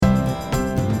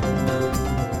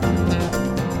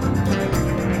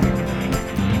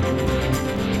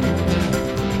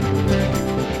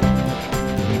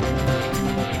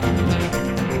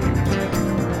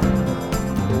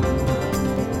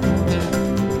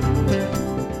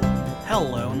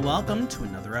welcome to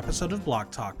another episode of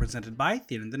Block Talk presented by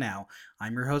Theater in the Now.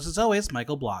 I'm your host, as always,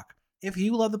 Michael Block. If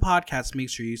you love the podcast, make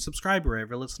sure you subscribe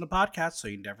wherever you listen to podcasts so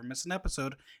you never miss an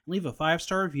episode, and leave a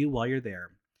 5-star review while you're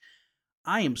there.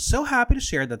 I am so happy to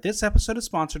share that this episode is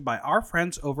sponsored by our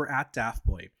friends over at Daft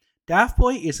Boy. Daft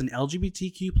Boy is an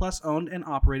LGBTQ+ owned and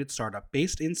operated startup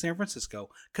based in San Francisco,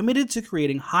 committed to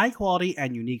creating high-quality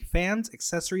and unique fans,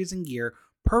 accessories, and gear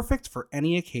perfect for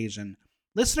any occasion.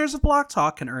 Listeners of Block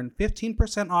Talk can earn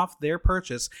 15% off their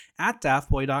purchase at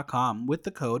daftboy.com with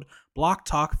the code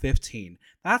BlockTalk15.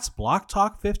 That's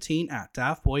BlockTalk15 at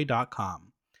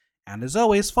daftboy.com. And as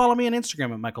always, follow me on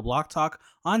Instagram at Michael Block Talk,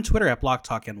 on Twitter at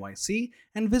BlockTalkNYC,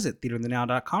 and visit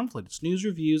theaterinthenow.com for latest news,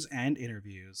 reviews, and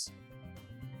interviews.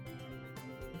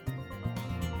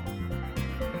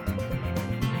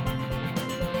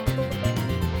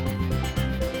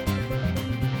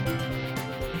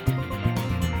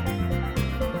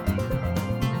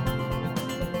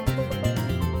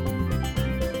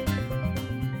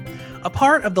 A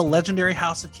part of the legendary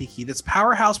House of Kiki, this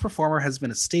powerhouse performer has been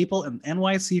a staple in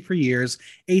NYC for years.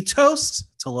 A toast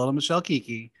to Lola Michelle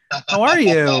Kiki. How are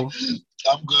you?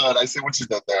 I'm good. I see what you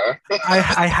did there. I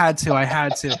had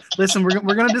to. Listen, we're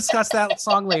going to discuss that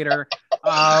song later.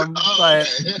 But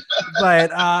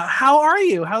how are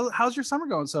you? How's your summer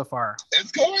going so far?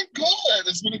 It's going good.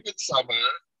 It's been a good summer.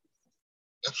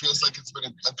 It feels like it's been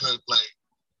a good,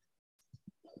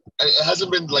 it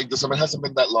hasn't been the summer hasn't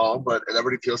been that long, but it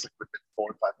already feels like we've been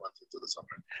 4 or 5 months into the summer.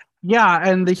 Yeah,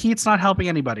 and the heat's not helping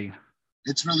anybody.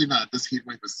 It's really not. This heat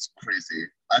wave is crazy.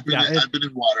 I've been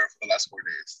in water for the last 4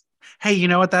 days. Hey, you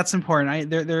know what? That's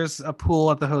important. There's a pool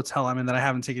at the hotel I'm in that I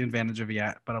haven't taken advantage of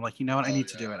yet, but I'm like, you know what? I need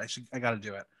to do it. I got to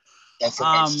do it. That's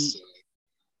amazing.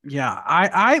 Yeah,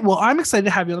 I'm excited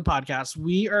to have you on the podcast.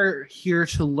 We are here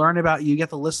to learn about you,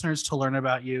 get the listeners to learn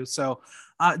about you. So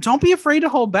don't be afraid to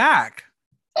hold back.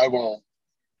 I won't.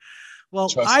 Well,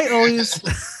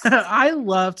 I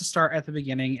love to start at the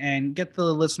beginning and get the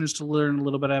listeners to learn a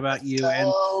little bit about you.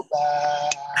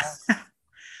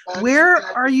 Where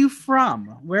are you from?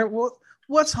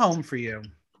 What's home for you?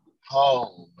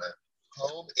 Home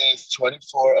is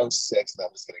 2406. No,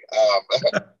 I'm just kidding.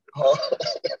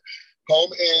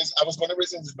 Home is. I was born and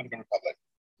raised in the Dominican Republic.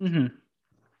 Mm-hmm.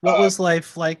 What was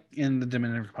life like in the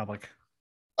Dominican Republic?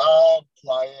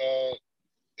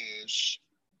 Quiet-ish.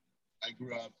 I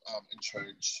grew up in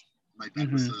church. My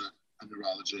dad was a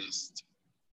neurologist,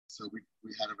 so we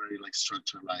had a very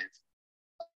structured life.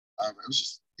 It was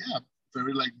just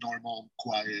very normal,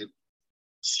 quiet,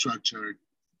 structured.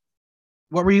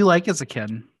 What were you like as a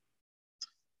kid?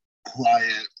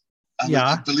 Quiet.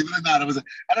 Believe it or not,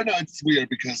 I don't know. It's weird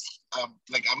because I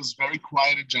was very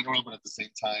quiet in general, but at the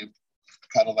same time,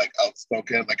 kind of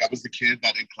outspoken. I was the kid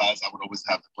that in class I would always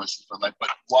have the questions for but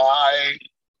why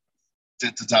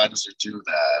did the dinosaur do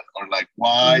that? Or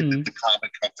why did the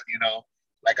comet come to,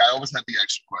 I always had the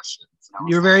extra questions.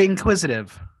 You're very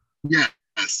inquisitive. Yes,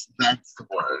 that's the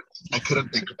word. I couldn't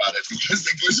think about it because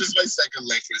English is my second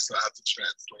language, so I have to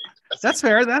translate.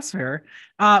 That's fair.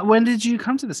 When did you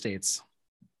come to the States?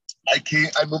 I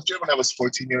moved here when I was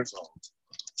 14 years old.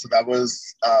 So that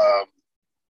was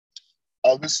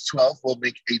August 12th will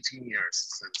make 18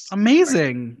 years since.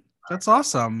 Amazing. That's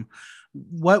awesome.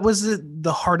 What was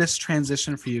the hardest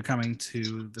transition for you coming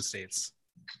to the States?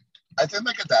 I think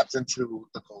adapting to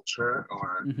the culture,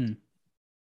 or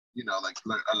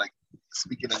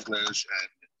speaking English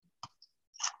and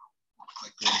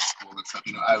going to school and stuff.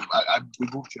 We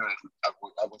moved here and I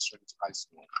went straight into high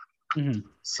school,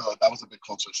 so that was a big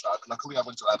culture shock. Luckily, I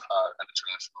went to an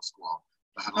international school.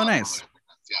 Nice.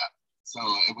 Yeah, so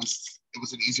it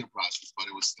was an easier process, but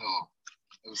it was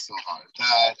still hard.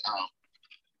 That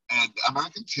and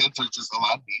American kids are just a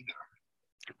lot meaner.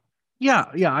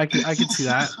 Yeah, I could see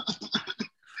that.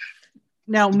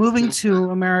 Now, moving to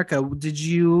America, did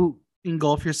you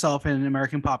engulf yourself in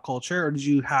American pop culture, or did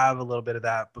you have a little bit of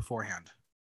that beforehand?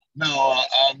 No,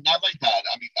 not like that.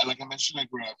 I mean, like I mentioned, I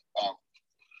grew up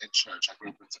in church. I grew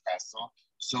up in Tabasco,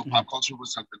 so pop culture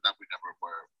was something that we never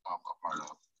were a part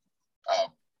of.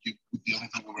 The only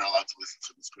thing we were allowed to listen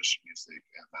to was Christian music,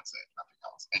 and that's it, nothing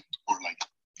else, or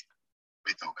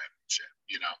Beethoven shit,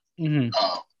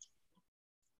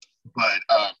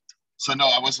 so no,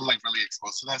 I wasn't really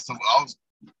exposed to that. So I was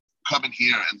coming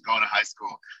here and going to high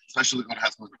school, especially going to high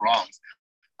school in the Bronx.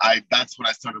 That's when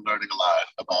I started learning a lot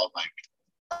about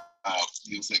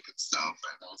music and stuff,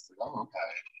 and I was like, oh,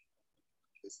 okay,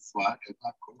 this is why hip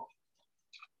hop cool.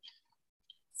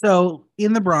 So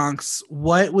in the Bronx,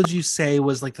 what would you say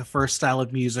was the first style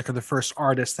of music or the first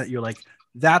artist that you're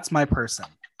that's my person?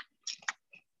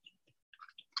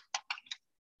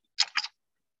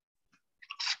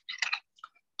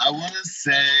 want to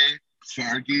say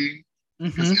Fergie,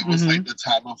 because it was like the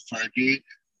time of Fergie.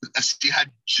 She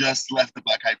had just left the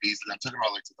Black Eyed Peas, and I'm talking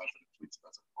about like 2003,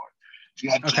 2004. She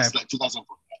had just like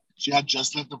 2004. She had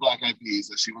just left the Black Eyed Peas,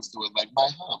 and she was doing like My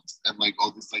Humps and like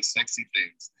all these like sexy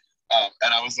things.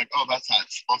 And I was like, oh, that's hot.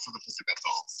 Also the Pussycat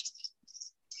Dolls.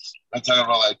 I'm talking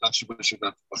about like, don't you wish you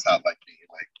was hot like me?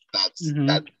 Like that's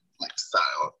that like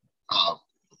style.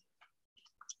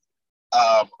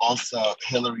 Also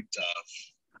Hilary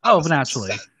Duff. Oh,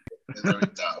 naturally. Hilary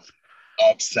Duff.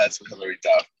 Obsessed with Hilary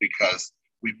Duff because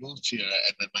we moved here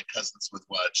and then my cousins would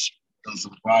watch those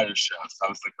McGuire shows. So I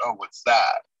was like, oh, what's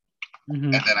that?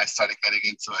 And then I started getting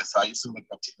into it. So I used to look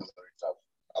up to Hilary Duff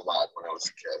a lot when I was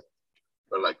a kid.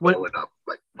 Or like growing up.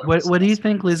 Like what do you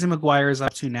think Lizzie McGuire is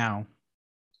up to now?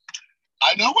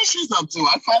 I know what she's up to.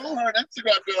 I follow her on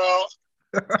Instagram, girl.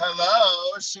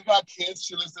 Hello. She got kids.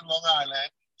 She lives in Long Island.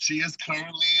 She is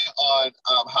currently on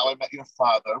How I Met Your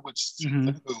Father, which streams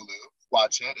on Hulu.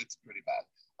 Watch it. It's pretty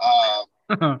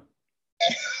bad.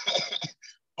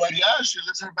 But yeah, she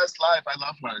lives her best life. I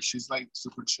love her. She's like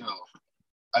super chill.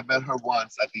 I met her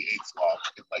once at the AIDS Walk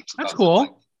in like 2009. That's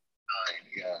cool.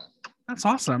 Yeah. That's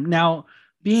awesome. Now,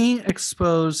 being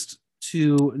exposed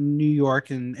to New York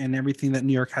and everything that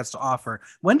New York has to offer,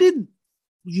 when did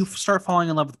you start falling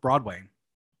in love with Broadway?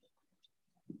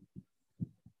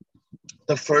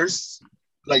 The first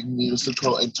like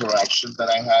musical interaction that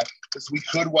I had, because we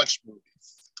could watch movies.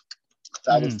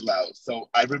 That was loud. So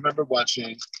I remember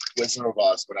watching Wizard of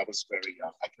Oz when I was very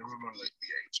young. I can't remember like the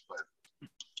age, but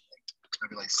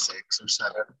maybe like 6 or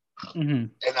 7.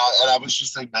 And I was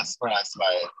just like mesmerized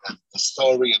by it, and the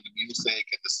story and the music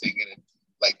and the singing and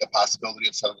like the possibility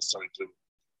of telling the story through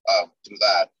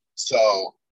that.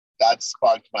 So that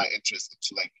sparked my interest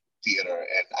into like theater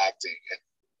and acting, and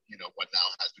you know what now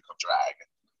has become drag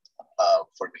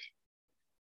for me.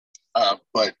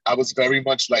 But I was very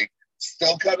much like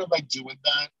still kind of like doing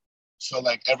that. So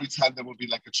like every time there would be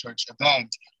like a church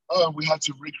event, oh, we had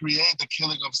to recreate the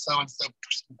killing of so and so.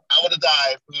 I want to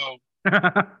die. Boom.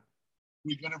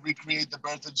 We're gonna recreate the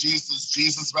birth of Jesus.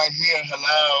 Jesus right here.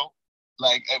 Hello.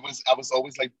 Like I was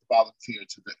always like volunteer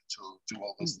to do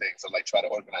all those things and like try to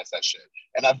organize that shit.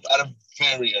 And I'm at a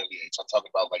very early age. I'm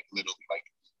talking about like literally like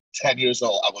 10 years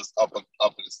old. I was up on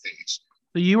the stage.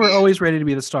 So you were always ready to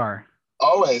be the star.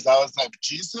 Always. I was like,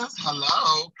 Jesus,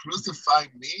 hello, crucify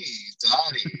me,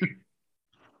 daddy.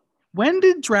 When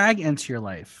did drag enter your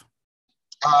life?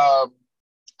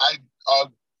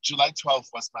 July 12th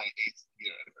was my 8th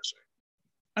year anniversary.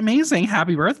 Amazing.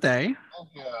 Happy birthday.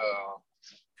 Thank you.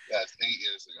 Yes, 8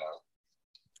 years ago.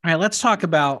 All right, let's talk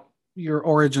about your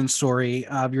origin story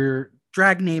of your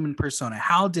drag name and persona.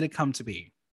 How did it come to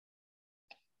be?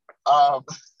 People are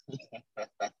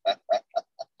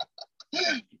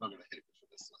gonna hate me for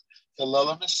this one. So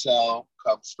Lola Michelle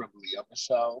comes from Leah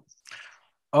Michelle.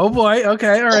 Oh boy.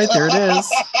 Okay. All right. There it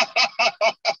is.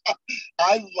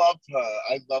 I love her.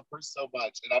 I love her so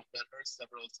much, and I've met her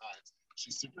several times.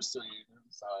 She's super sweet.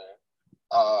 I'm sorry.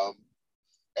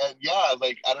 And yeah,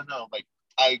 like I don't know, like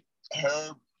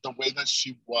the way that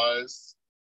she was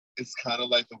is kind of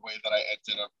like the way that I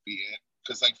ended up being.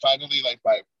 Because like finally, like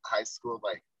by high school,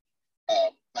 like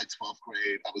by 12th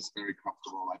grade, I was very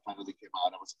comfortable. I finally came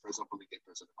out. I was the first openly gay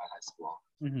person in my high school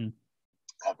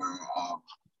ever.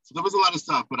 So there was a lot of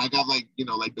stuff, but I got like, you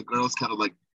know, like the girls kind of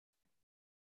like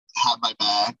had my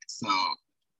back. So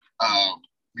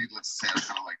needless to say, I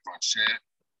kind of like brought shit.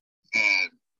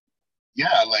 And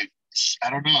yeah, like, I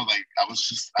don't know, like I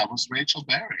was Rachel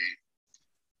Berry.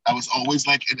 I was always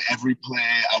like in every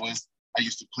play. I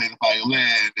used to play the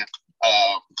violin.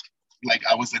 Like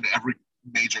I was in every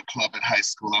major club in high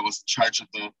school. I was in charge of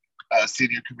the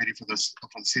senior committee for the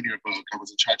senior book. I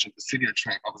was in charge of the senior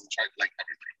trip. I was in charge of like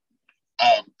everything.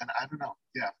 And I don't know.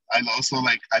 Yeah, I also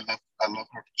like I love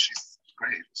her. She's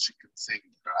great. She can sing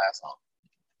her ass off.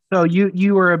 So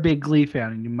you were a big Glee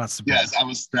fan, and you must have been. Yes, I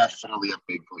was definitely a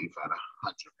big Glee fan,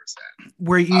 100%.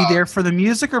 Were you there for the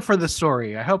music or for the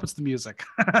story? I hope it's the music.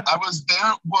 I was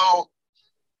there. Well,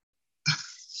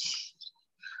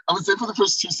 I was there for the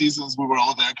first 2 seasons. We were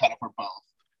all there, kind of for both.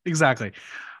 Exactly.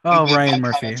 Oh, Ryan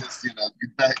Murphy. Just, you know,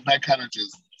 that kind of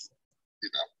just, you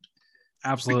know,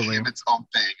 absolutely became its own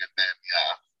thing, and then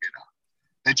you know,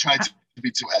 they tried to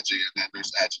be too edgy, and then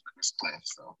there's edge and then there's play.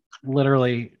 So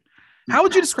literally. How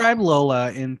would you describe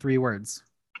Lola in 3 words?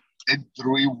 In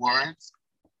 3 words?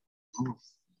 Oof.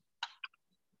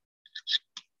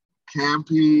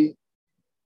 Campy,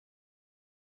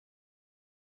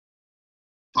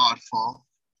 thoughtful,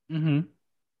 and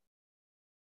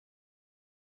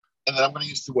then I'm going to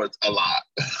use 2 words: a lot.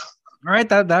 All right,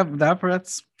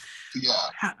 that's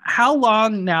Yeah. How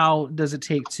long now does it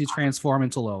take to transform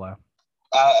into Lola?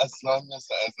 As long as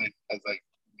I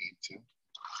need to. Do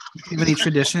you have any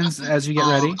traditions as you get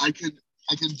ready? I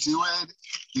can do it.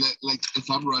 Like if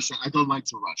I'm rushing, I don't like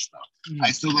to rush though.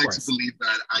 I still like to believe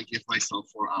that I give myself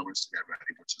 4 hours to get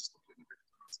ready, which is completely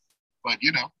ridiculous. But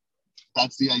you know,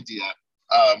 that's the idea.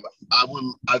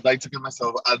 I'd like to give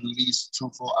myself at least 2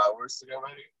 full hours to get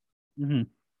ready. Mm-hmm.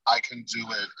 I can do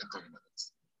it in 30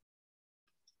 minutes.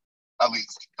 At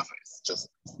least the face. Just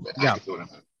I can do it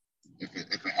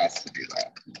if it has to be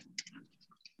that. Do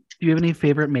you have any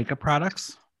favorite makeup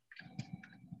products?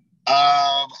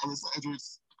 Alyssa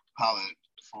Edwards palette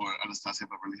for Anastasia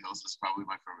Beverly Hills is probably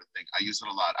my favorite thing. I use it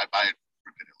a lot. I buy it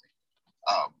repeatedly.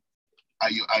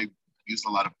 I use a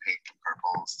lot of pink and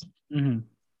purples. Mm-hmm.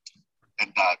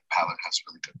 And that palette has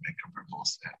really good pink and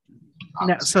purples.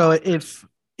 Now, so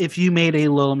if you made a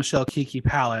Lola Michelle Kiki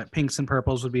palette, pinks and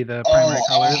purples would be the primary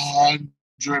colors?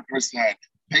 100%.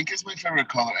 Pink is my favorite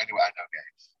color anyway. I know,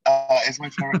 guys. It's my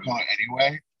favorite color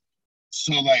anyway.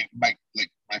 So like my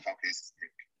phone case is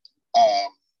pink.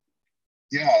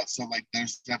 Yeah, so like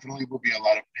there's definitely will be a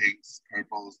lot of pinks,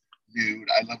 purples, nude.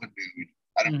 I love a nude.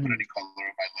 I don't put any color on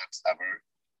my lips ever.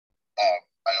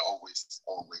 I always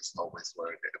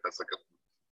wear it. That's like a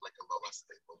Lola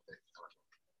staple thing.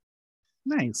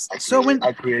 Nice.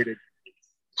 I created.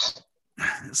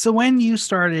 So when you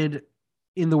started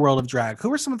in the world of drag, who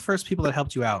were some of the first people that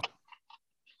helped you out?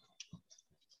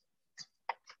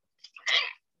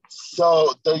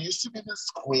 So there used to be this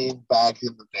queen back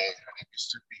in the day. Her name used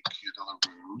to be Kia de la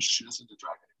Rouge. She doesn't do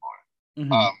drag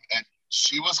anymore. And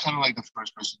she was kind of like the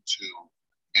first person to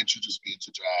introduce me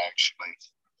into drag. She like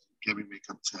gave me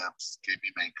makeup tips, gave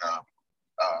me makeup,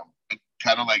 and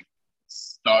kind of like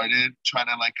started trying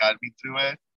to like guide me through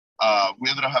it. We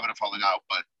ended up having a falling out,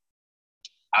 but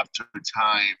after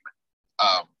time,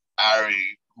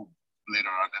 Ari, who later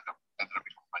on ended up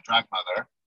becoming my drag mother,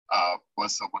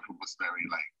 was someone who was very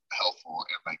like helpful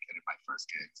in like getting my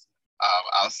first gigs.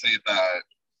 I'll say that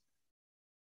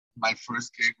my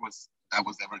first gig that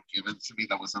was ever given to me,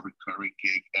 that was a recurring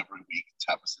gig every week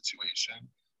type of situation,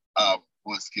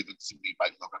 was given to me by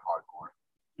Love and Hardcore.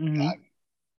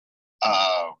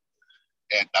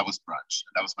 And that was brunch.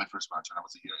 And that was my first brunch. And I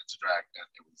was a year into drag, and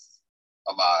it was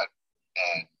a lot.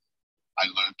 And I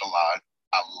learned a lot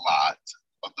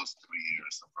of those 3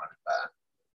 years of running that.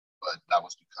 But that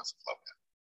was because of Logan.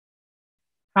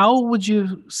 How would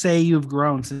you say you've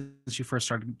grown since you first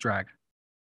started drag?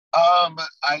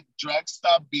 Drag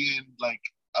stopped being like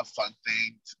a fun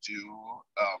thing to do,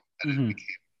 and it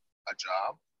became a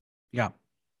job. Yeah.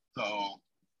 So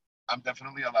I'm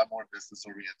definitely a lot more business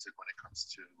oriented when it comes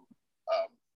to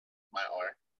my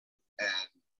art, and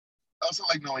also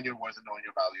like knowing your worth and knowing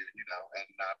your value, you know, and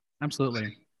not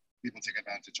absolutely people take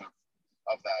advantage of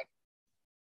that.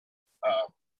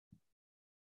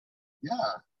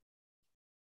 Yeah,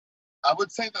 I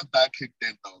would say that kicked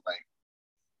in though, like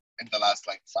in the last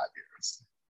like 5 years.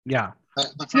 Yeah,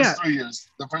 the first 3 years.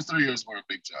 The first 3 years were a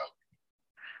big joke.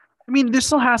 I mean, there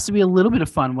still has to be a little bit of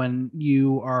fun when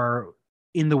you are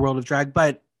in the world of drag,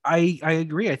 but I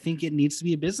agree. I think it needs to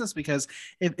be a business, because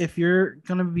if you're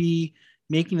going to be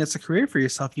making this a career for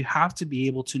yourself, you have to be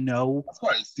able to know of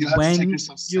course, you have when to take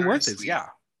yourself your worth is. Yeah.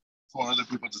 For other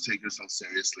people to take yourself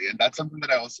seriously. And that's something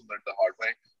that I also learned the hard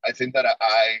way. I think that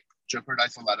I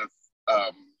jeopardized a lot of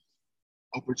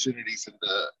opportunities in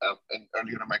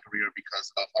earlier in my career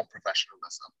because of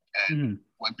unprofessionalism. And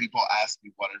when people ask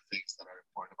me what are things that are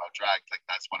important about drag, like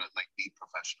that's what it's like, be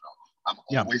professional. I'm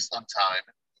always on time.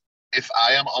 If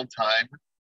I am on time,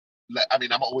 I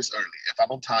mean, I'm always early. If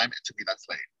I'm on time, to me, that's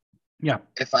late. Yeah.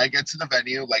 If I get to the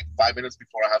venue like 5 minutes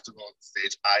before I have to go on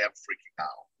stage, I am freaking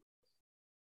out.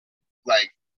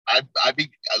 Like,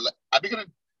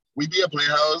 we be at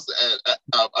Playhouse, and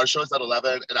our show is at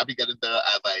 11, and I'll be getting there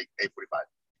at like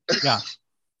 8:45. Yeah.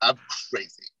 I'm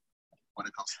crazy when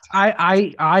it comes to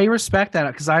time. I respect that,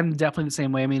 because I'm definitely the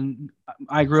same way. I mean,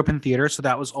 I grew up in theater, so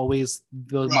that was always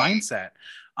the mindset.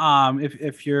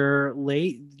 If you're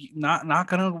late, not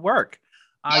gonna work.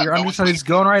 Your understudy is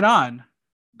going right on.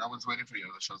 No one's waiting for you.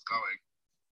 The show's going.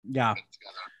 Yeah.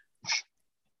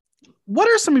 What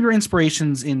are some of your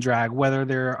inspirations in drag, whether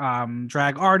they're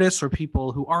drag artists or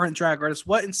people who aren't drag artists?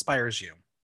 What inspires you?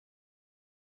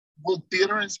 Well,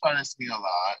 theater inspires me a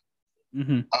lot.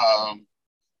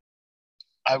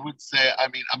 I would say, I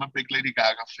mean, I'm a big Lady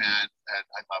Gaga fan, and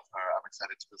I love her. I'm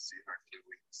excited to go see her in 3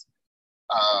 weeks.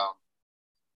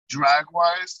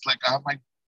 Drag-wise, like I have my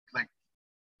like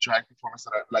drag performance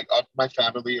that like my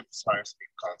family inspires me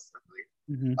constantly.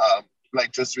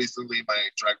 Like just recently, my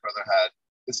drag brother had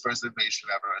his first invasion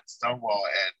ever at Stonewall,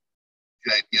 and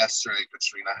yesterday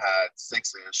Katrina had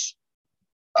 6-ish.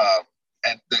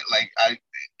 And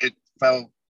it felt,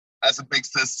 as a big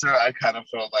sister, I kind of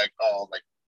felt like, oh, like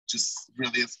just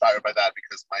really inspired by that,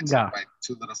 because my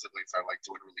two little siblings are like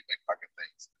doing really big fucking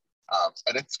things.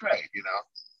 And it's great, you know.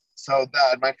 So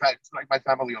that my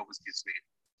family always keeps me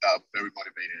very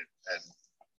motivated and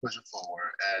pushing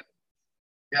forward. And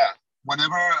yeah,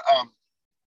 whenever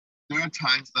there are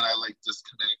times that I like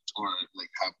disconnect or like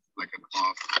have like an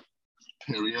off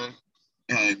period,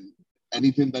 and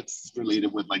anything that's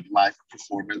related with like live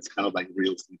performance kind of like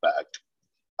reels me back.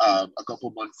 A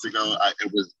couple months ago,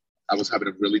 I was having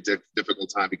a really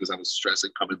difficult time because I was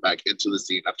stressing coming back into the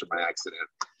scene after my accident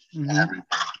and everything.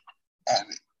 And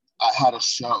I had a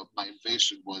show. My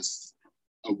invasion was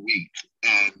a week,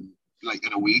 and like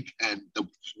in a week, and the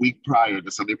week prior,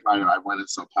 the Sunday prior, I went and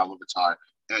saw Pablo Vittar,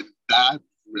 and that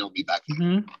reeled me back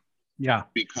in. Yeah,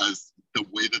 because the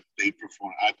way that they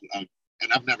perform,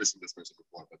 and I've never seen this person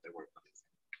before, but they were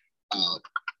amazing.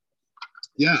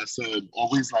 Yeah, so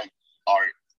always like art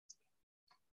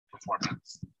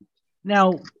performance.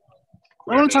 Now,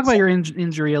 I want to talk about your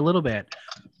injury a little bit.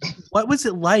 What was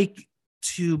it like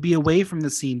to be away from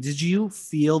the scene? Did you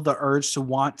feel the urge to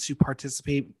want to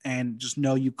participate and just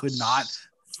know you could not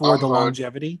for the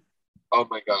longevity? Oh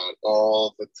my God,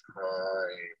 all the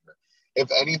time.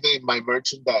 If anything, my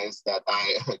merchandise that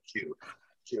I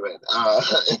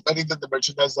if anything, the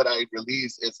merchandise that I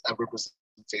release is a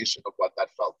representation of what that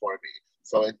felt for me.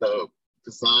 So in the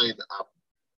design,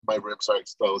 my ribs are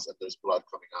exposed and there's blood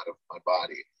coming out of my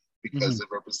body, because it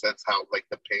represents how like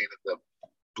the pain and the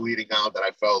bleeding out that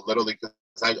I felt, literally, because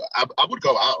I would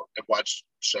go out and watch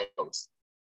shows,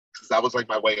 because that was like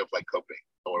my way of like coping,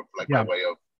 or like my way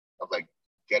of like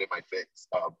getting my fix.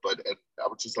 But I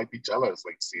would just like be jealous,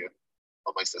 like seeing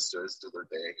all my sisters do their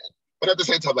thing, but at the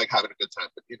same time like having a good time,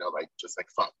 but you know, like just like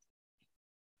fun.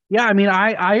 Yeah, I mean,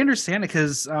 I understand it,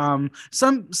 because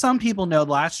some people know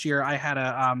last year I had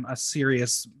a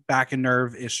serious back and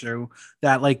nerve issue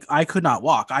that like I could not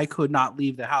walk. I could not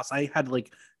leave the house. I had to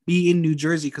like be in New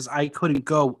Jersey because I couldn't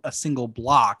go a single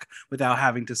block without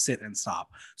having to sit and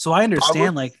stop. So I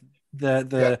understand like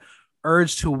the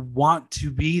urge to want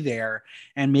to be there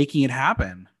and making it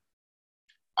happen.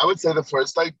 I would say the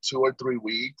first like 2 or 3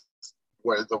 weeks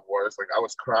were the worst. Like I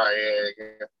was crying.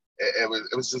 It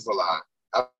was just a lot.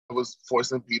 I was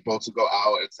forcing people to go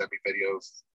out and send me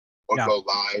videos or go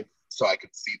live so I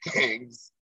could see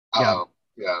things. I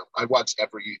watched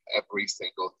every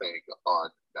single thing on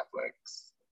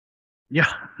Netflix.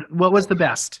 Yeah. What was the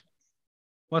best?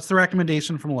 What's the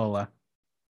recommendation from Lola?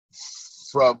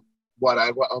 From what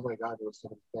oh my God, there were so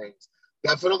many things.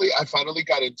 Definitely, I finally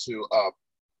got into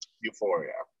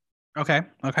Euphoria. Okay.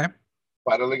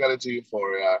 Finally got into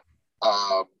Euphoria.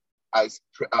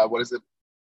 What is it?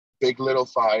 Big Little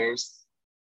Fires.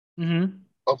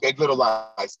 Oh, Big Little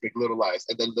Lies,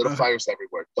 and then Little Fires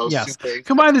Everywhere. Those two things.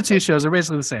 Combine the two shows, they're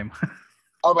basically the same.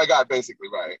 Oh my God, basically,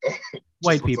 right.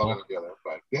 White people. Other,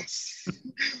 but yes.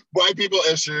 White people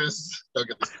issues. Don't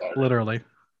get me started. Literally.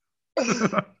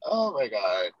 Oh my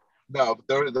God. No, but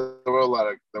there was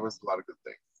a lot of good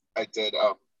things. I did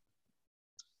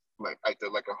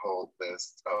like a whole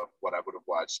list of what I would have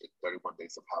watched in 31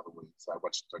 Days of Halloween. So I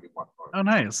watched 31 more. Oh,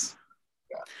 nice.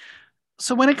 Yeah.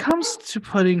 So when it comes to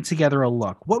putting together a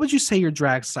look, what would you say your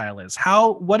drag style is?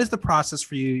 What is the process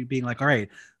for you being like, all right,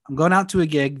 I'm going out to a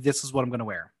gig, this is what I'm going to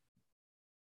wear?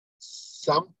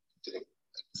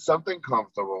 Something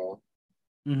comfortable.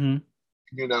 You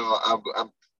know,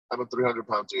 I'm a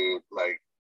 300-pound dude, like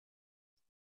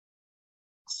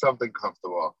something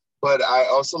comfortable. But I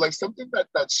also like something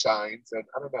that shines, and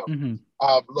I don't know.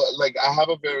 Like I have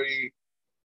a very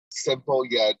simple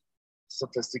yet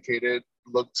sophisticated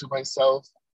look to myself.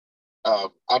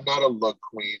 I'm not a look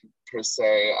queen per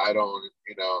se. I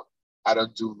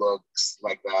don't do looks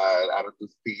like that. I don't do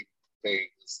theme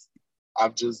things.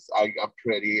 I'm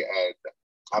pretty and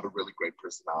have a really great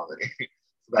personality.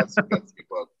 So that's what gets me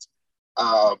booked.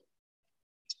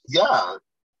 Yeah,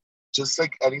 just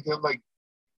like anything like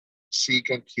chic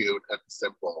and cute and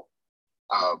simple.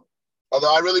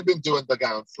 Although I've really been doing the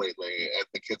gowns lately, and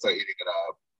the kids are eating it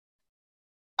up.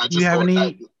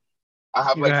 I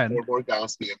have like 4 more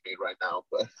gowns being made right now.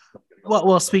 But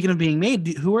well, speaking of being made,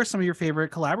 who are some of your favorite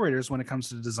collaborators when it comes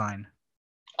to design?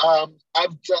 I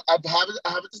have a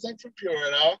design from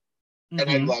Purina, and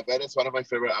I love it. It's one of my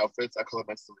favorite outfits. I call it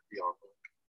my Celine Dion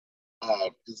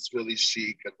look. It's really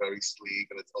chic and very sleek,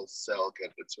 and it's all silk,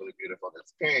 and it's really beautiful. And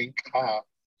it's pink.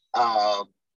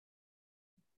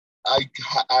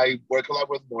 I work a lot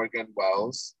with Morgan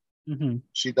Wells.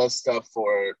 She does stuff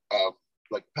for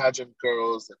like pageant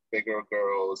girls and bigger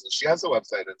girls, and she has a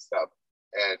website and stuff.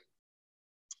 And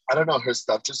I don't know, her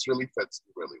stuff just really fits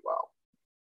me really well.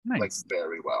 Nice. Like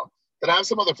very well. Then I have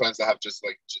some other friends that have just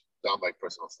like done like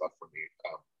personal stuff for me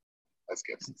as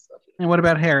gifts and stuff. And what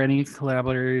about hair? Any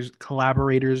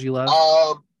collaborators you love?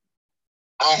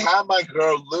 I have my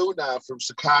girl Luna from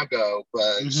Chicago,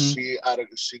 but she's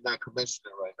not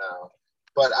commissioner right now.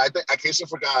 But I think Acacia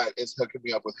Forgot is hooking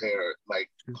me up with hair like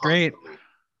great.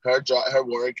 Her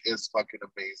work is fucking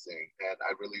amazing, and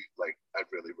I really really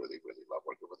love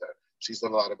working with her. She's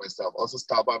done a lot of my stuff. Also,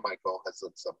 Style by Michael has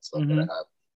some stuff that I have,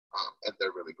 and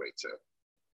they're really great too.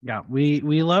 Yeah, we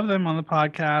love them on the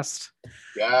podcast.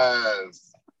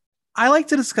 Yes. I like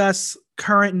to discuss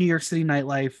current New York City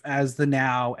nightlife as the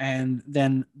now and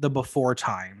then the before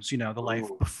times, you know, the life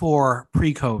before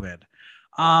pre-COVID.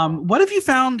 What have you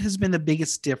found has been the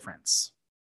biggest difference?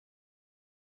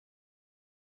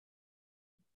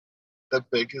 The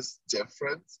biggest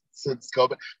difference since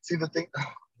COVID? See, the thing, let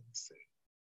me see.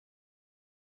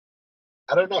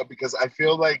 I don't know, because I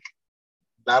feel like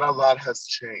not a lot has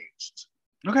changed.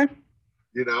 Okay.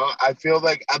 You know, I feel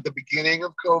like at the beginning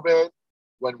of COVID,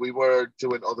 when we were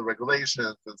doing all the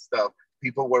regulations and stuff,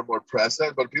 people were more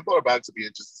present, but people are back to being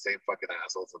just the same fucking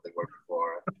assholes that they were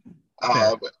before.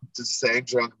 Just same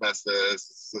drunk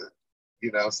messes,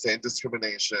 you know, same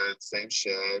discrimination, same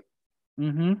shit.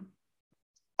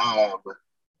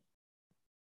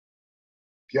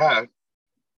 Yeah,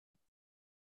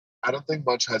 I don't think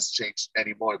much has changed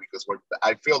anymore because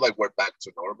I feel like we're back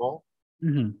to normal.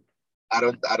 I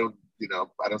don't, you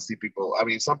know, I don't see people. I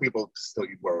mean, some people still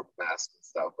wear masks and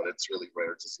stuff, but it's really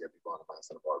rare to see people on a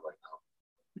mask at a bar right now.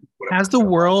 Has the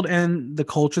world and the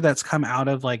culture that's come out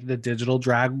of like the digital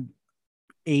drag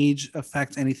age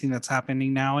affect anything that's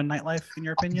happening now in nightlife, in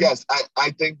your opinion? Yes,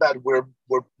 I think that we're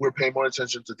paying more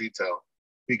attention to detail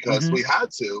because we had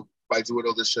to by doing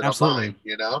all this shit online,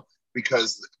 you know,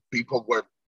 because people were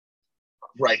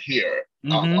right here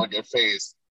on your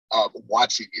face,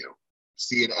 watching you,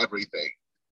 seeing everything.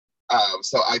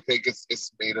 So I think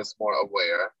it's made us more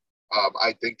aware.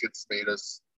 I think it's made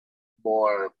us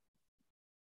more.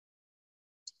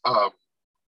 I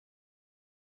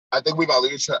think we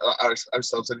value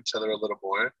ourselves and each other a little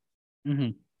more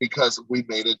because we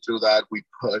made it through that. We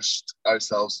pushed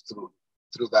ourselves through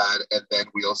that, and then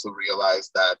we also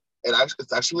realized that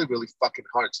it's actually really fucking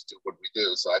hard to do what we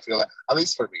do. So I feel like, at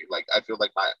least for me, like I feel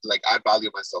like I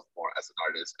value myself more as an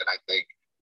artist, and I think,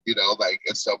 you know, like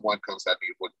if someone comes at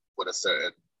me with a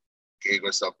certain gig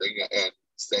or something and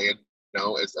saying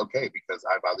no, it's okay because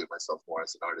I value myself more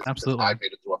as an artist. Absolutely, I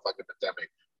made it through a fucking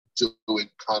pandemic doing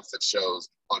constant shows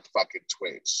on fucking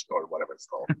Twitch or whatever it's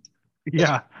called.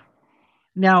 Yeah.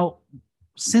 Now,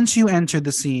 since you entered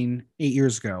the scene 8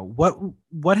 years ago,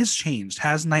 what has changed?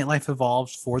 Has nightlife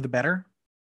evolved for the better?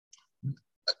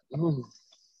 Who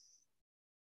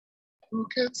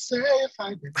can say if I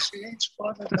did change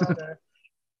for the better?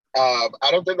 I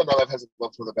don't think the nightlife has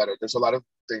evolved for the better. There's a lot of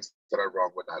things that are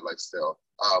wrong with nightlife still.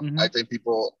 I think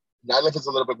nightlife is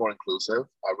a little bit more inclusive,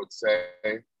 I would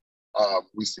say.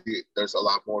 We see there's a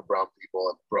lot more brown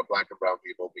people, black and brown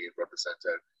people being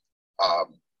represented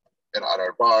and at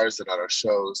our bars and at our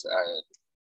shows, and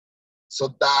so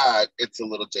that it's a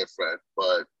little different.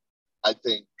 But I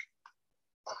think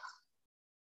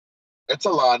it's a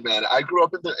lot, man. I grew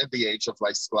up in the age of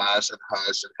like Splash and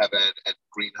Hush and Heaven and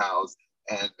Greenhouse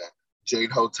and Jane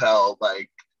Hotel.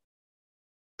 Like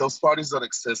those parties don't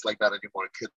exist like that anymore.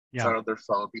 Kids are on their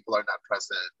phone. People are not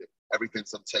present.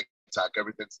 Everything's on TikTok.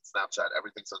 Everything's on Snapchat.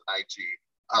 Everything's on IG.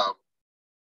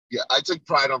 Yeah, I take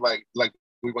pride on like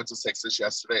we went to Sixes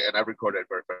yesterday and I recorded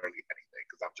barely anything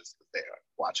because I'm just there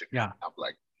watching. Yeah, I'm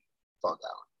like phone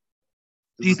down.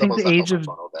 Do you think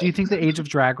the age of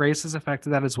Drag Race has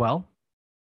affected that as well?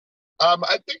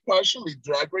 I think partially.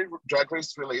 Drag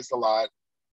Race relies a lot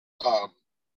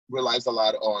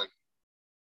on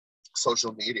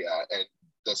social media and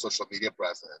the social media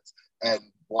presence. And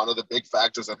one of the big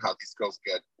factors on how these girls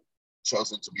get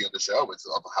chosen to be on the show is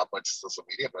of how much social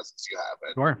media presence you have.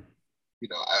 And, sure. You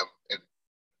know, and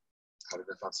I don't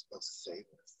know if I'm supposed to say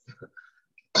this.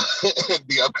 In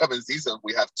the upcoming season,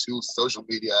 we have 2 social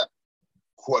media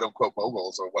quote unquote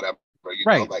moguls or whatever, you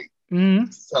know, like,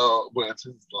 so we're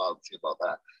interested about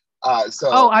that.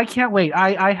 I can't wait.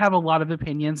 I have a lot of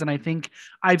opinions, and I think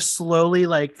I've slowly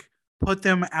like put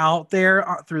them out there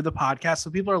through the podcast,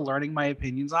 so people are learning my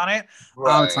opinions on it.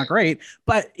 Right. It's not great,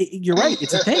 but you're right.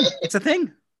 It's a thing. It's a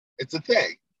thing. It's a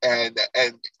thing, and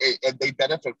they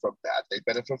benefit from that. They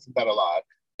benefit from that a lot,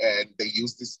 and they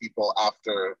use these people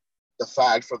after the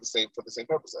fact for the same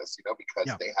purposes, you know, because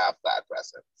they have that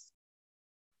presence.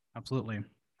 Absolutely.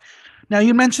 Now,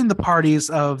 you mentioned the parties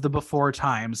of the before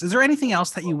times. Is there anything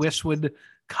else that you wish would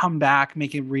come back,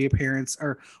 make a reappearance,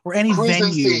 or any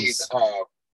Cruising scene. venues, or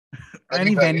Any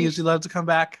any venue. venues you'd love to come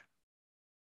back?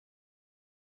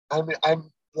 I mean,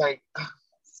 I'm like,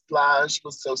 Splash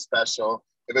was so special,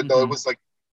 even though it Mm-hmm. was like,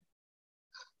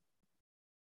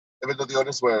 even though the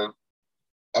owners were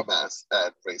a mess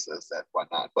and racist and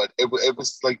whatnot, but it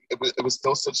was like it was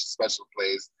still such a special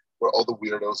place where all the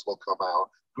weirdos will come out.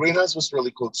 Greenhouse was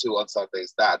really cool too on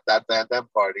Sundays. That Van Damme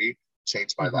party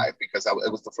changed my Mm-hmm. life because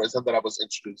it was the first time that I was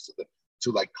introduced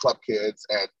to like club kids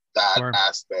and that Sure.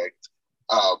 aspect.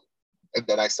 Um, and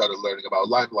then I started learning about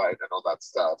Limelight and all that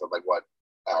stuff and like what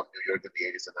New York in the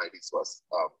 80s and 90s was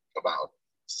about.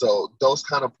 So those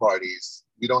kind of parties,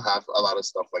 we don't have a lot of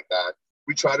stuff like that.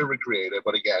 We try to recreate it,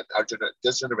 but again,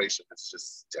 this generation is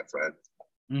just different.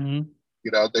 Mm-hmm.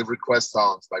 You know, they request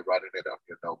songs by writing it on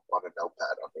on a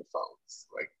notepad on their phones.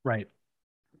 Like, Right.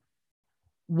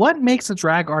 What makes a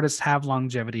drag artist have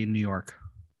longevity in New York?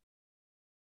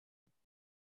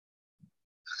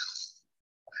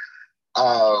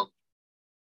 um,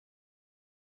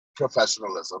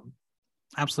 professionalism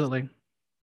Absolutely.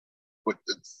 with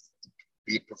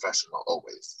being professional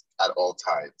always at all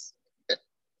times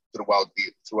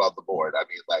throughout the board. I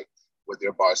mean, like with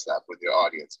your bar staff, with your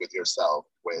audience, with yourself,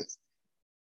 with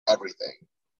everything,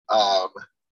 um,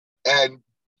 and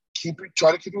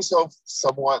try to keep yourself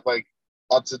somewhat like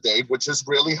up to date, which is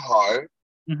really hard.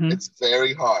 Mm-hmm. It's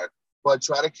very hard, but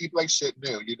try to keep like shit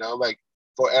new. You know, like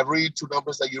for every two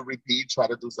numbers that you repeat, try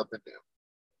to do something new.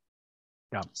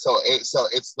 Yeah. So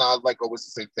it's not like always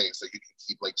the same thing. So you can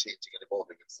keep like changing and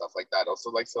evolving and stuff like that. Also,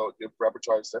 like so your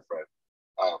repertoire is different.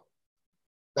 Um,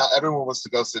 Not everyone wants to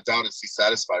go sit down and see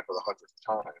Satisfied for the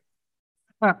 100th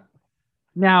time.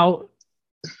 Now,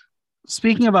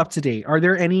 speaking of up to date, are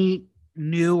there any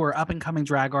new or up and coming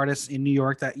drag artists in New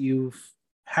York that you've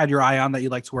had your eye on that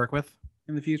you'd like to work with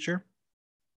in the future?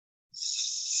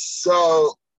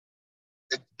 So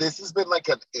this has been like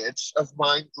an itch of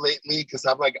mine lately because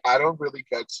I'm like, I don't really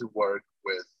get to work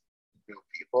with new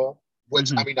people. Which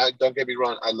Mm-hmm. I mean, don't get me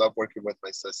wrong, I love working with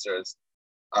my sisters,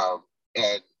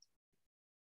 and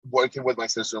working with my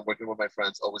sister and working with my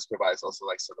friends always provides also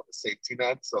like sort of a safety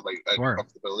net, so like a Sure.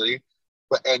 comfortability.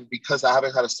 But and because I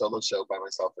haven't had a solo show by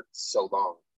myself in so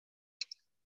long,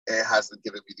 it hasn't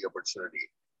given me the opportunity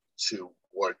to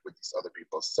work with these other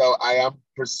people. So I am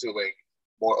pursuing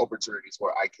more opportunities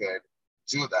where I can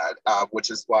do that, which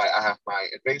is why I have my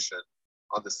invasion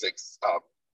on the sixth, right?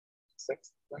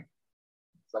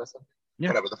 Is that a Sunday? Yeah.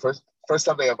 Whatever, the first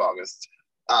Sunday of August,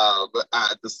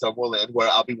 at the Stonewall Inn, where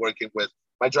I'll be working with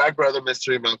my drag brother,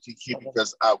 Mystery Monkey Key,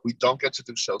 because we don't get to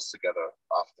do shows together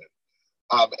often.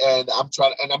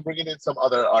 And I'm bringing in some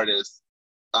other artists.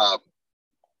 Um,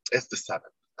 it's the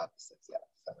seventh, not the sixth, yeah,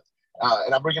 seventh.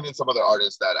 And I'm bringing in some other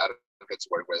artists that I don't get to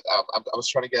work with. I was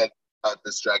trying to get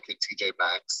this drag kid TJ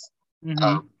Maxx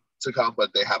Mm-hmm. to come,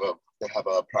 but they have a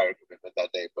prior commitment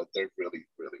that day. But they're really,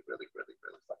 really, really, really,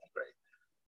 really fucking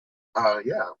great.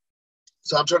 Yeah.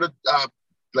 So I'm trying to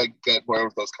like get more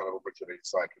of those kind of opportunities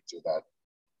so I can do that.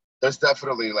 There's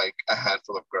definitely like a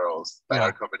handful of girls that Yeah.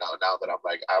 are coming out now that I'm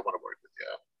like, I want to work with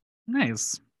you.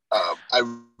 Nice. I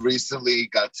recently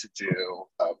got to do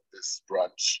this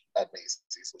brunch at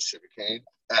Macy's with Sugarcane,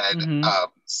 and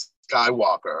Mm-hmm.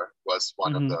 Skywalker was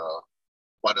Mm-hmm.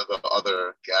 one of the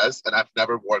other guests, and I've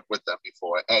never worked with them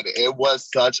before, and it was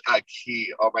such a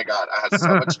key. Oh my god, I had so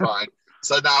much fun.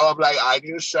 So now I'm like, I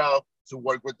need a show to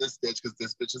work with this bitch because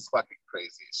this bitch is fucking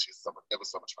crazy. It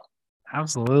was so much fun.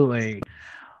 Absolutely.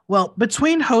 Well,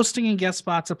 between hosting and guest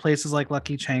spots at places like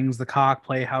Lucky Cheng's, The Cock,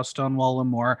 Playhouse, Stonewall, and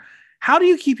more, how do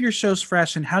you keep your shows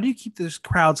fresh and how do you keep those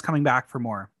crowds coming back for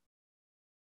more?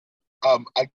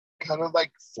 I kind of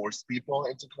like force people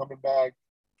into coming back.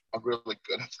 I'm really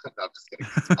good at that. No, I'm just kidding.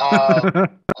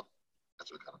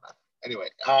 That's really kind of bad. Anyway,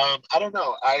 I don't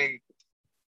know.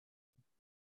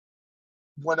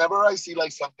 Whenever I see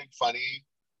like something funny,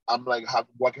 I'm like,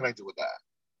 what can I do with that?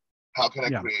 How can I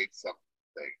Yeah. create something?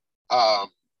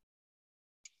 Um,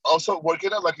 Also,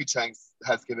 working at Lucky Chang's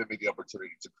has given me the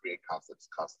opportunity to create concepts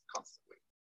constantly,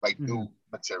 like Mm-hmm. new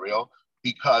material,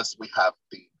 because we have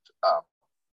themed.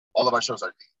 All of our shows are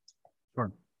themed.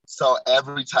 Sure. So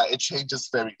every time it changes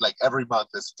like every month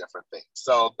is a different thing.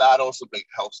 So that also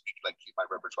helps me like keep my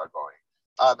repertoire going.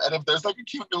 And if there's like a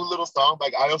cute new little song,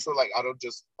 like I also like I don't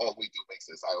just only do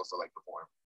mixes. I also like perform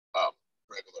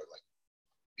regular like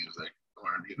music or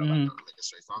like Mm-hmm. a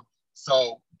straight song.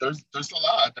 So there's a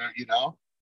lot there, you know.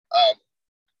 Um,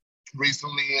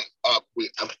 recently,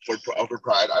 for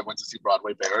Pride, I went to see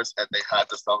Broadway Bears, and they had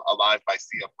the song "Alive" by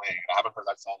Sia playing. I haven't heard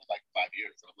that song in like 5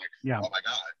 years, and I'm like, Yeah. oh my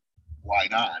god, why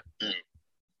not?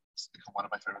 It's become one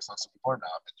of my favorite songs to perform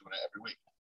now. I've been doing it every week.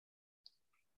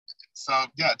 So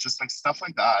yeah, just like stuff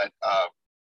like that,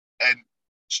 and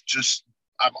just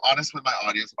I'm honest with my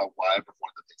audience about why I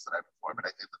perform the things that I perform, and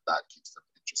I think that keeps them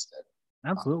interested.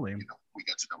 Absolutely. We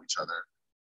get to know each other.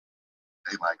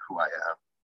 They like who I am.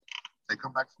 They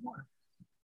come back for more.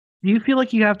 Do you feel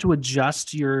like you have to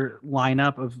adjust your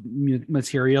lineup of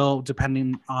material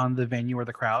depending on the venue or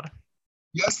the crowd?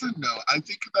 Yes and no. I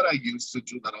think that I used to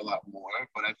do that a lot more,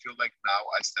 but I feel like now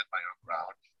I stand my own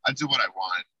ground. I do what I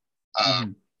want.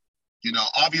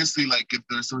 Obviously, like if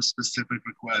there's a specific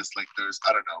request, like there's,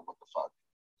 I don't know, what the fuck.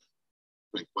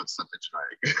 Like, what's something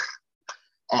like?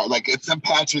 Like it's St.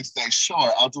 Patrick's Day,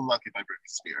 sure, I'll do Lucky by Britney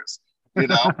Spears, but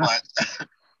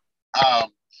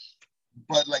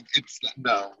like it's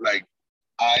no, like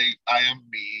I am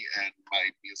me, and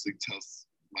my music tells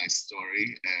my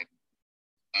story,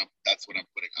 and that's what I'm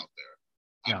putting out there.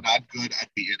 I'm not good at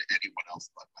being anyone else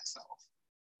but myself.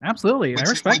 Absolutely, I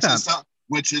respect that.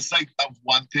 Which is like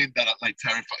one thing that like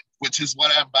terrified, which is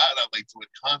what I'm bad at, like doing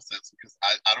concepts, because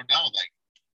I don't know, like,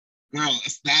 girl, a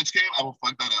Snatch Game, I will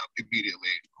fuck that up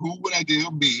immediately. Who would I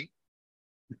do? Me.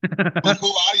 But who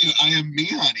are you? I am me,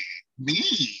 honey. Me.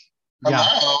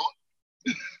 Hello.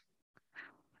 Yeah.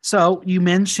 So you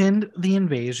mentioned The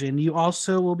Invasion. You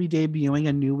also will be debuting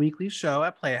a new weekly show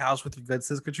at Playhouse with your good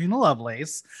sis Katrina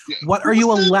Lovelace. Yeah. What are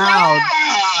you allowed?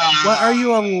 What are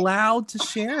you allowed to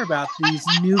share about these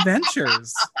new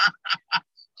ventures?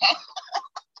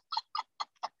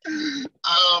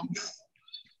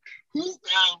 Who's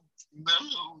no?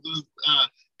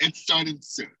 It's starting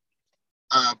soon.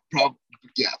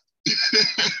 Yeah.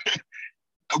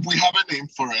 We have a name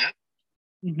for it.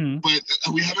 Mm-hmm. But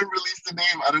we haven't released the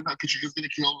name. I don't know, because you're just gonna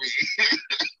kill me.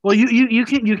 Well, you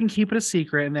can keep it a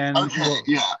secret, and then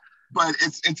yeah. But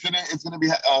it's gonna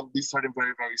be starting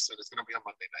very, very soon. It's gonna be on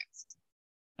Monday nights.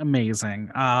 Amazing.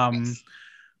 Yes.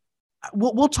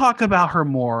 We'll talk about her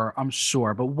more, I'm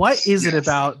sure. But what is it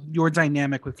about your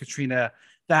dynamic with Katrina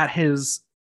that has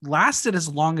lasted as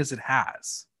long as it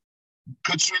has?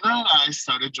 Katrina and I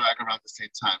started drag around the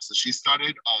same time. So she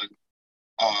started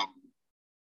on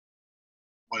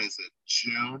what is it,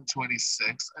 June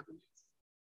 26th, I believe,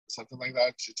 something like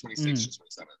that, June 26th, June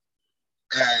 27th.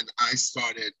 And I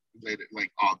started later,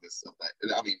 like August of that,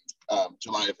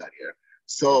 July of that year.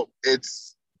 So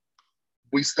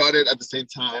we started at the same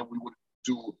time. We would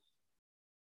do,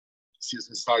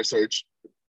 Star Search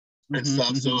and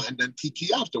stuff. So, and then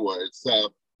Kiki afterwards.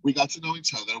 So we got to know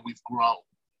each other. We've grown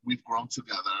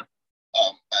together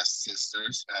as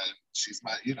sisters, and she's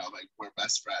my, like we're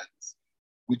best friends.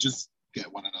 We just get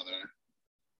one another.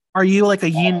 Are you like a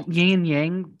yin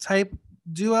yang type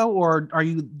duo, or are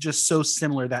you just so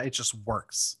similar that it just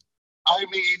works? I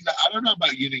mean, I don't know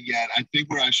about yin and yang. I think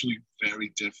we're actually very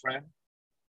different,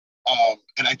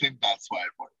 and I think that's why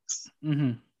it works.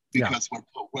 Mm-hmm. Because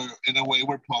we're in a way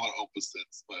we're polar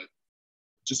opposites, but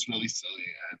just really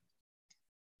silly,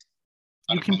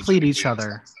 and you complete each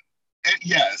other. And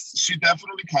yes, she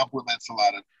definitely compliments a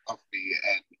lot of me,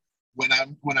 and when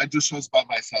I do shows by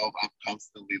myself, I'm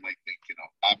constantly like thinking of,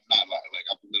 I'm not like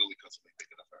I'm literally constantly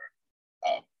thinking of her.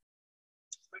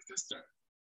 My sister, I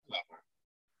love her.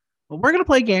 Well, we're gonna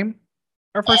play a game.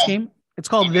 Our first game. It's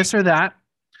called This or That.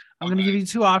 I'm gonna give you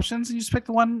two options, and you just pick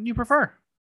the one you prefer.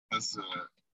 That's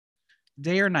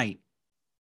day or night.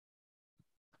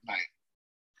 Night.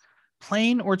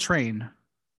 Plane or train.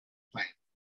 Plane.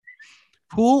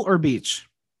 Pool or beach.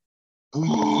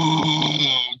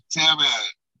 Oh, damn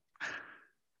it.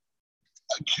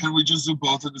 Can we just do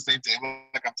both at the same time?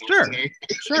 Like I'm doing today?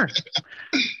 Sure.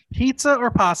 Pizza or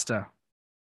pasta?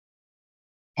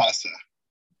 Pasta.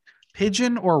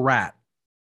 Pigeon or rat?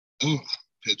 Ooh,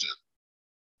 pigeon.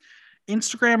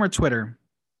 Instagram or Twitter?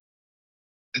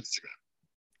 Instagram.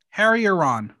 Harry or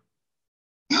Ron?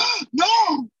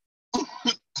 No!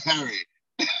 Harry.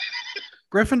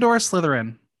 Gryffindor or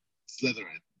Slytherin?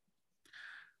 Slytherin.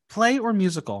 Play or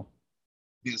musical?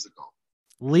 Musical.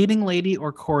 Leading lady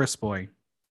or chorus boy?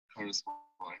 Chorus boy.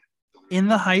 In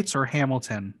the Heights or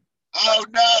Hamilton? Oh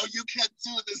no, you can't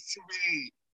do this to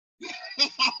me.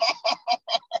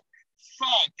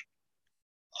 Fuck.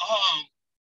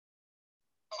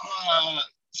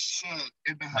 Shit.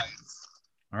 In the Heights.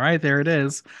 All right, there it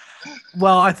is.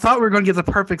 Well, I thought we were going to get the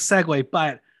perfect segue,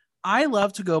 but I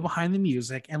love to go behind the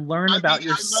music and learn about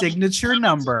your signature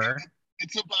number.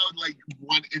 It's about like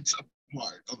 1 inch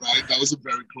apart, all right? That was a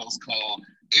very close call.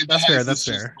 That's fair. That's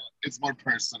fair. It's more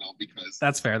personal because...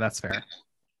 That's fair.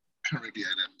 Caribbean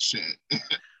and shit.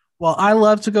 Well, I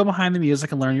love to go behind the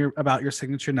music and learn about your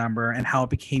signature number and how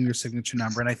it became your signature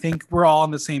number. And I think we're all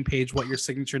on the same page what your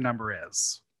signature number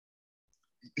is.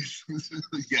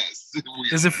 Yes.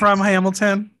 Is it from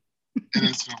Hamilton? It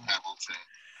is from Hamilton.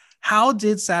 How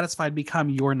did Satisfied become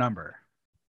your number?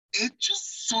 It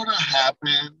just sort of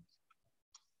happened.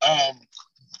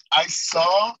 I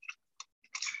saw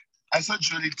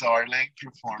Judy Darling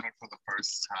perform it for the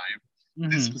first time.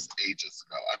 Mm-hmm. This was ages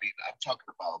ago. I mean, I'm talking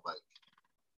about like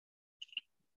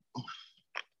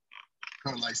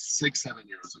 6-7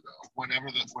 years ago. Whenever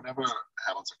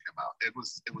Hamilton came out, it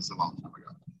was a long time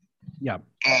ago. Yeah.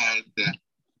 And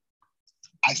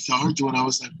I saw her do it. I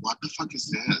was like, what the fuck is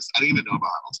this? I didn't even know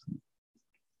about Hamilton.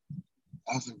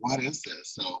 I was like, what is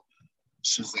this? So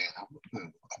Shazam.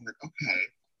 I'm like, okay.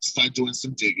 Start doing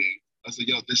some digging. I was like,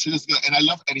 yo, this shit is good. And I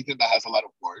love anything that has a lot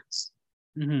of words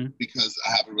because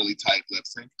I have a really tight lip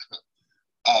sync.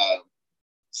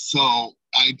 So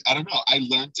I don't know. I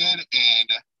learned it, and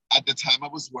at the time I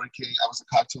was working, I was a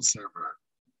cocktail server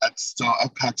a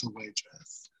cocktail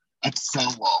waitress at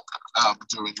Stonewall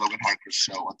during Logan Harker's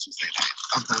show on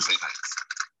Thursday nights.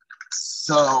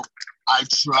 So I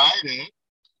tried it,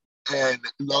 and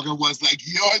Logan was like,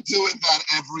 "You're doing that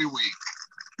every week."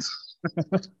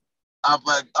 I'm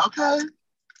like, okay.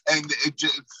 And it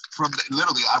just,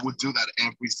 literally, I would do that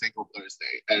every single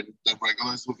Thursday. And the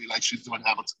regulars would be like, she's doing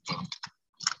Hamilton. Boom.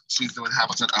 She's doing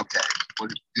Hamilton. Okay.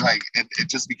 Like, and it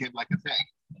just became like a thing.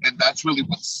 And that's really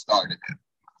what started it.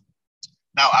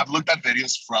 Now, I've looked at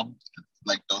videos from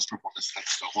like those performances like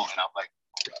Stonewall, and I'm like,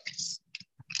 oh,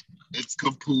 it's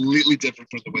completely different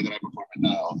from the way that I perform it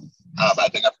now. I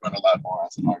think I've grown a lot more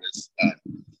as an artist, and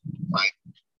my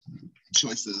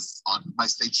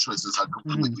stage choices are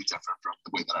completely different from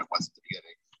the way that I was at the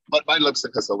beginning. But my lip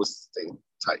sync has always stayed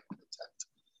tight and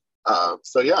intent.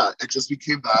 So yeah, it just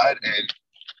became that,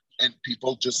 and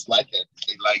people just like it.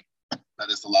 They like that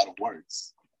it's a lot of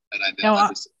words, and I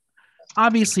never.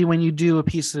 Obviously, when you do a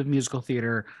piece of musical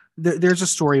theater, there's a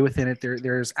story within it.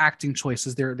 There's acting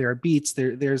choices. There are beats.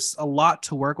 There's a lot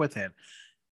to work with it.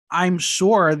 I'm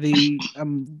sure the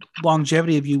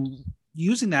longevity of you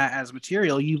using that as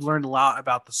material, you've learned a lot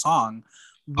about the song.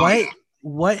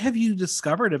 What have you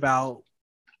discovered about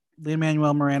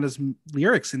Lin-Manuel Miranda's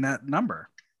lyrics in that number?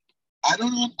 I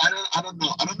don't know. I don't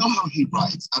know how he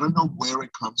writes. I don't know where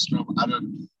it comes from.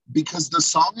 Because the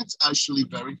song is actually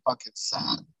very fucking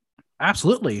sad.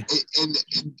 Absolutely. And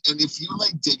if you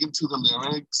like dig into the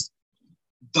lyrics,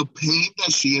 the pain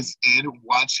that she is in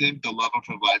watching the love of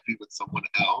her life be with someone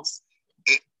else,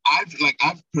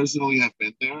 I've personally have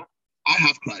been there. I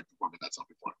have cried performing that song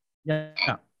before.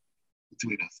 Yeah.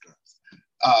 Between us girls.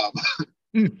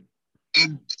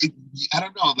 And I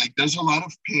don't know, like there's a lot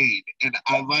of pain, and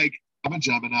I'm a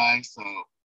Gemini, so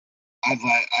I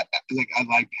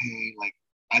like pain, like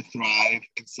I thrive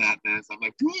in sadness. I'm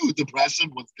like, woo,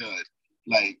 depression was good.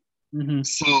 Like,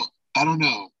 so I don't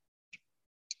know.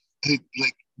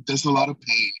 Like there's a lot of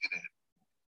pain in it,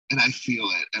 and I feel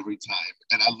it every time,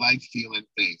 and I like feeling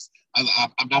things.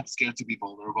 I'm not scared to be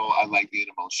vulnerable. I like being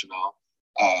emotional,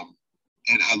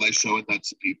 and I like showing that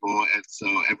to people. And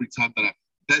so every time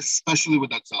especially with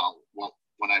that song,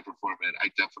 when I perform it, I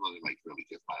definitely like really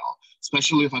give my all.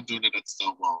 Especially if I'm doing it at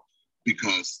Stonewall,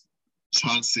 because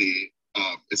Chauncey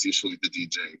is usually the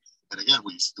DJ, and again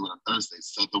we used to do it on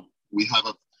Thursdays, so we have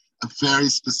a very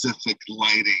specific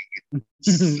lighting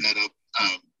setup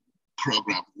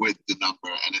program with the number,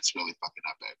 and it's really fucking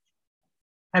epic.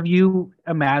 Have you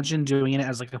imagined doing it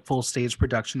as like a full stage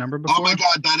production number before? Oh my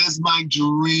God, that is my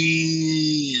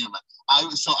dream.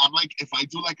 I'm like, if I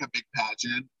do like a big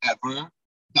pageant ever,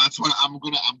 that's what I'm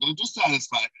gonna do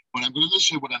Satisfied, but I'm gonna do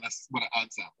shit with an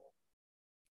ensemble.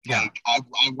 Yeah. Like I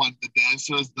want the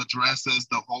dancers, the dresses,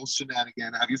 the whole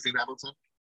shenanigan. Have you seen Hamilton?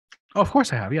 Oh, of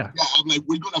course I have, yeah. Yeah, I'm like,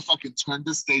 we're gonna fucking turn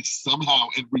the stage somehow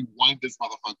and rewind this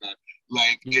motherfucker.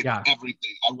 Like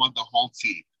everything. I want the whole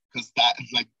team. Because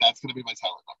that's gonna be my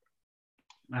talent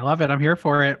number. I love it. I'm here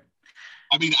for it.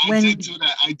 I mean, I did do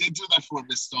that for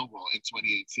Miss Stonewall in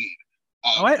 2018.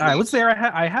 I was there.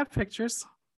 I have pictures.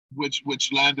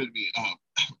 Which landed me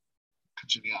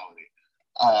congeniality.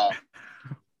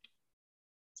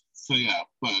 So yeah,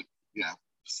 but yeah,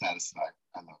 Satisfied.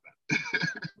 I love it.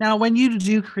 Now, when you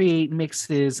do create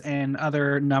mixes and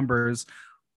other numbers,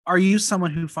 are you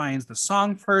someone who finds the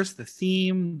song first, the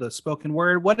theme, the spoken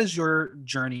word? What is your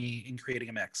journey in creating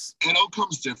a mix? It all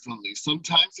comes differently.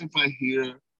 Sometimes if I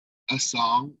hear a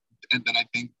song and then I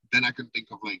can think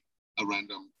of like a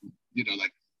random,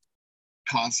 like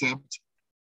concept.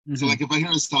 So like if I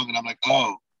hear a song and I'm like,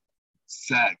 oh,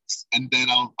 sex, and then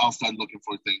I'll start looking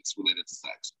for things related to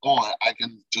sex. Or I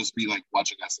can just be like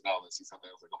watching SNL and see something.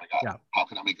 I was like, oh my god, how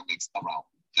can I make a mix around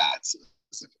that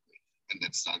specifically? And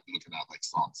then start looking at like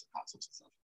songs and concepts and stuff.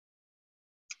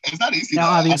 It's not easy.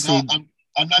 Now, obviously,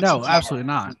 I'm not. No, absolutely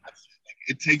not. Like,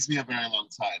 it takes me a very long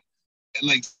time. And,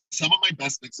 like some of my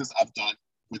best mixes I've done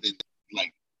within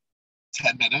like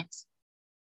 10 minutes,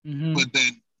 but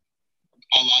then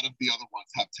a lot of the other ones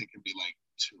have taken me like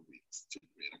 2 weeks to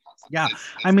create a concept. Yeah,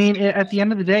 I mean, at the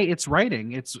end of the day, it's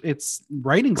writing. It's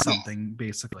writing something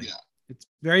basically. Yeah. It's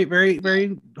very, very,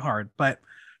 very hard. But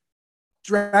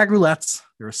drag roulettes,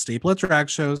 they're a staple at drag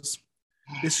shows.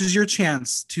 This is your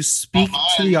chance to speak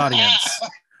to the audience.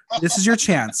 This is your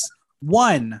chance.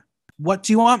 1, what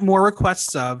do you want more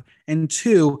requests of? And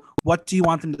 2, what do you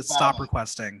want them to stop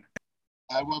requesting?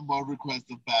 I want more requests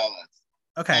of ballads.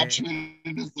 Okay. Stop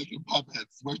treating us like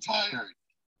puppets. We're tired.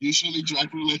 Usually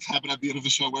drag roulettes happen at the end of the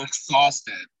show. We're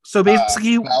exhausted. So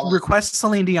basically, you request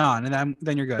Celine Dion, and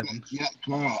then you're good. Yeah,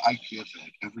 girl, I give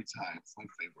it every time. It's my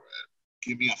favorite.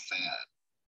 Give me a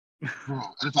fan.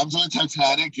 Girl, and if I'm doing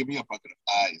Titanic, give me a bucket of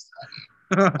ice,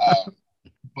 honey.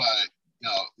 But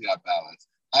no, yeah, ballads.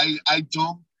 I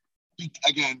don't.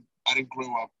 Again, I didn't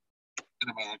grow up in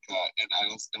America, and I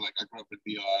grew up in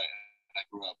DR, and I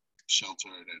grew up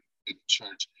sheltered and in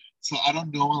church, so I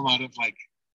don't know a lot of like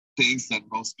things that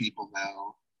most people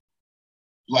know.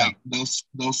 Like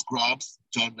no Scrubs,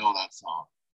 don't know that song.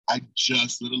 I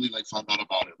just literally like found out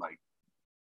about it like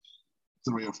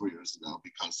 3 or 4 years ago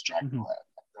because Drag Roulette.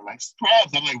 They're like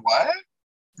Scrubs. I'm like, what?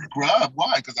 Scrub?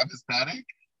 Why? Because I'm Hispanic.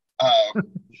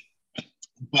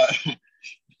 But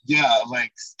yeah,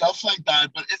 like stuff like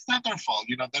that. But it's not their fault,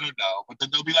 you know. They don't know. But then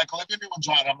they'll be like, Olivia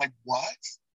Newton-John. I'm like, what?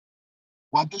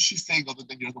 What does she sing other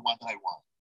than "You're the One That I Want"?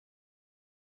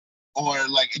 Or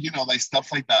like, you know, like stuff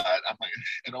like that. I'm like,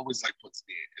 it always like puts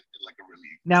me in like a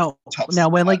really tough now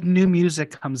when spot. like new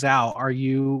music comes out, are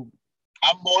you?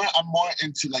 I'm more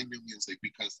into like new music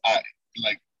because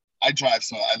I drive,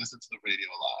 so I listen to the radio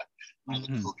a lot. I'm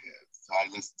the cool kids, so I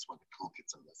listen to what the cool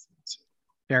kids are listening to.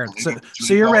 Fair.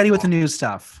 So you're ready with the new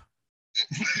stuff.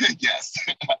 Yes,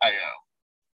 I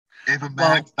am. Ava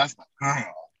Max, that's my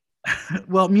girl.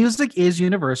 Well, music is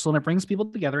universal and it brings people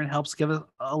together and helps give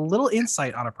a little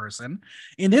insight on a person.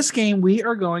 In this game, we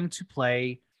are going to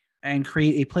play and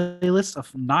create a playlist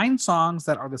of 9 songs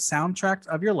that are the soundtrack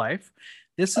of your life.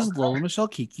 This is Lola Michelle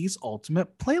Kiki's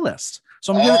ultimate playlist.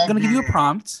 So I'm going to give you a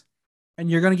prompt, and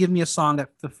you're going to give me a song that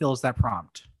fulfills that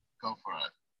prompt. Go for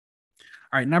it.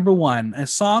 All right, number 1, a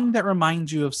song that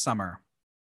reminds you of summer.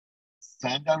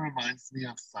 Song that reminds me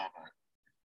of summer.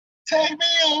 Take Me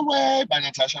Away by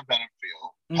Natasha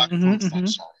Bedingfield. Pocket full of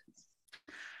sunshine.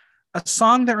 A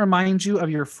song that reminds you of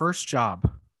your first job.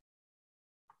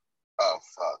 Oh,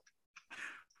 fuck.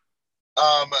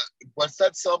 What's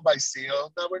that song by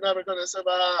Seal? No, we're never gonna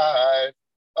survive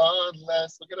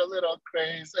unless we get a little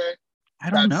crazy. I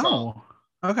don't know. Song.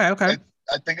 Okay.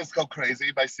 I think it's called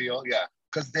Crazy by Seal. Yeah,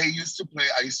 because they used to play.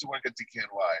 I used to work at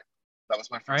DKNY. That was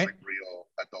my first like real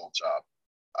adult job.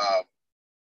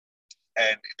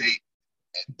 And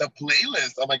the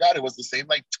playlist, oh my God, it was the same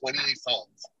like 28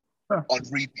 songs on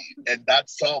repeat. And that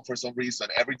song, for some reason,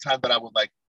 every time that I would like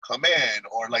come in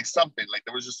or like something, like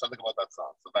there was just something about that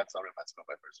song. So that song reminds me of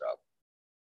my first job.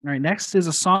 All right, next is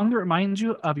a song that reminds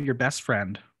you of your best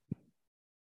friend.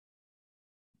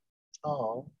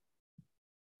 Oh.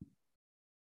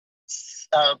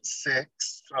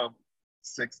 Six from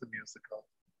Six the Musical.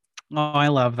 Oh, I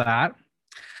love that.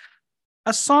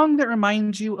 A song that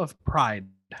reminds you of pride.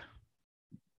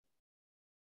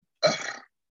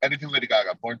 Anything Lady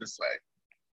Gaga, Born This Way.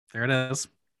 There it is.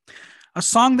 A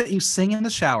song that you sing in the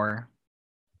shower.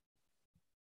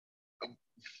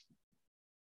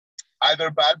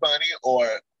 Either Bad Bunny or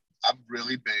I'm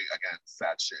really big against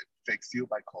sad shit. Fix You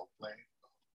by Coldplay.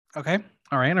 Okay.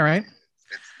 All right.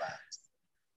 It's slaps.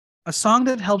 A song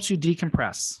that helps you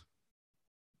decompress.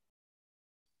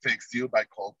 Fix You by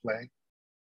Coldplay.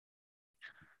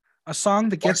 A song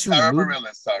that gets you in the mood.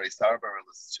 Sarah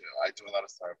Bareilles too. I do a lot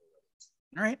of Sarah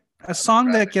Bareilles. All right. A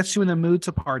song that gets you in the mood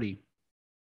to party.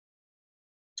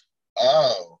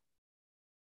 Oh.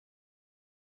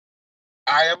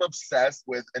 I am obsessed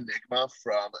with Enigma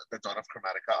from the Dawn of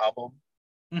Chromatica album.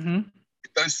 Mm-hmm.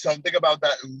 There's something about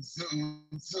that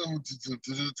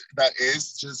that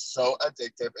is just so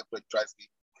addictive. It drives me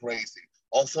crazy.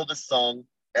 Also, the song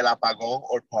El Apagón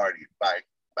or Party by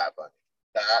Bad Bunny.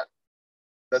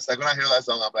 The second I hear that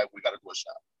song, I'm like, we gotta do a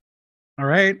shot. All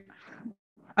right.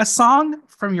 A song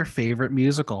from your favorite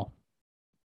musical.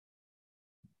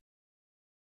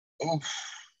 Oof.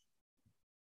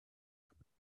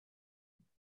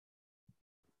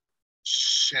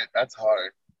 shit, that's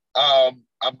hard.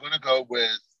 I'm gonna go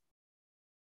with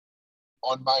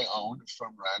On My Own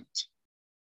from Rent.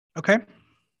 Okay.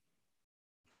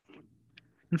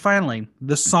 And finally,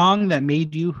 the song that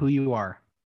made you who you are.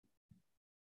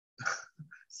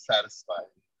 Satisfied.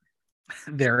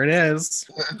 There it is.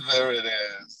 There it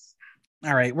is.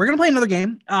 All right, we're going to play another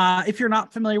game. If you're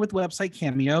not familiar with the website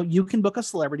Cameo, you can book a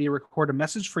celebrity to record a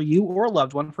message for you or a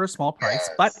loved one for a small price,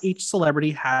 but each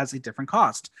celebrity has a different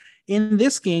cost. In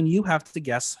this game, you have to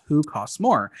guess who costs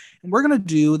more. And we're going to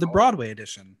do the Broadway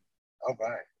edition. All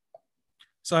right.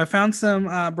 So I found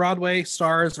some Broadway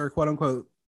stars or quote unquote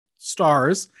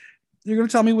stars. You're going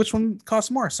to tell me which one costs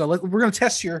more. So we're going to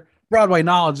test your Broadway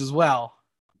knowledge as well.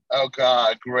 Oh,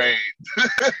 God, great.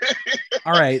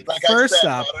 All right, like first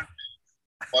up.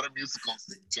 Modern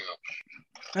musicals, too.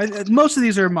 Most of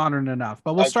these are modern enough,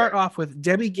 but we'll start off with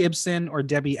Debbie Gibson or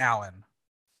Debbie Allen.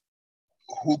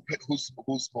 Who's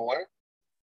more?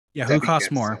 Yeah, Debbie who costs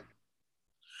Gibson. More?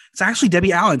 It's actually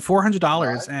Debbie Allen,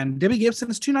 $400, and Debbie Gibson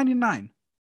is $299.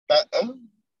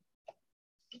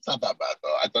 It's not that bad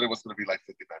though. I thought it was going to be like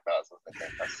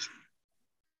 $59,000.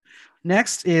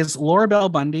 Next is Laura Bell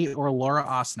Bundy or Laura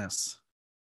Osnes.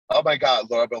 Oh my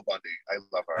God, Laura Bell Bundy. I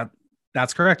love her.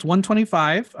 That's correct.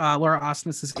 $125. Laura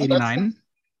Osnes is $89.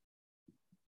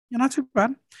 Yeah, not too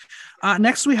bad.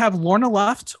 Next we have Lorna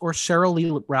Luft or Cheryl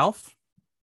Lee Ralph.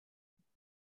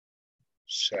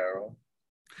 Cheryl.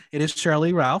 It is Cheryl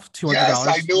Lee Ralph, $200. Yes,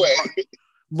 I knew it.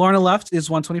 Lorna Luft is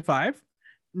 $125.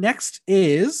 Next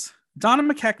is Donna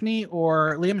McKechnie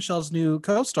or Lea Michele's new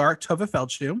co-star, Tova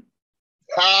Feldshuh.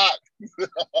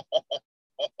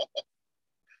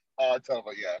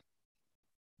 Tova, yeah.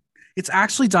 It's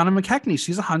actually Donna McKechnie.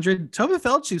 She's $100. Tova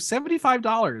Feldshuh,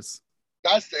 $75.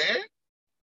 That's it?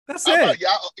 That's it.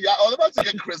 Yeah, all about to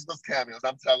get Christmas cameos,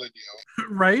 I'm telling you.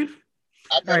 Right?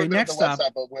 I've never been to the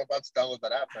website, but we're about to download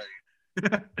that app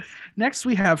right. Next,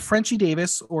 we have Frenchie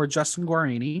Davis or Justin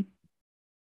Guarini.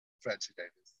 Frenchie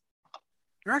Davis.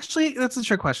 They're actually, that's a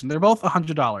trick question. They're both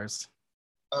 $100.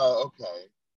 Oh, okay.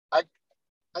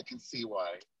 I can see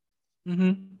why.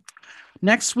 Mm-hmm.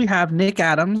 Next, we have Nick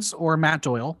Adams or Matt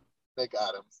Doyle. Nick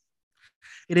Adams.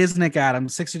 It is Nick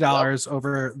Adams, $60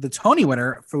 over the Tony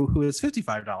winner, who is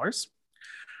 $55.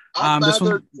 I'm glad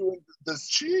they're doing this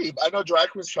cheap. I know drag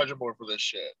queens charging more for this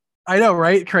shit. I know,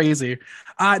 right? Crazy.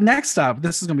 Next up,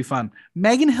 this is going to be fun.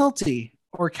 Megan Hilty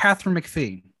or Katharine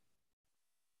McPhee?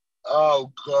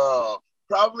 Oh, girl.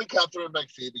 Probably Katharine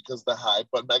McPhee because the hype,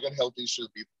 but Megan Hilty should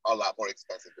be a lot more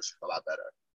expensive because she's a lot better.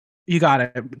 You got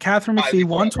it. Katharine McPhee,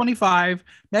 $125.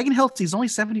 Megan Hilty is only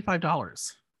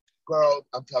 $75. Girl,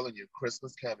 I'm telling you,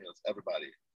 Christmas cameos, everybody.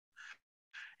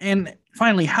 And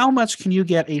finally, how much can you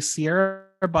get a Sierra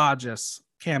Burgess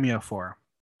cameo for?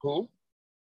 Who?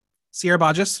 Sierra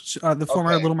Burgess, the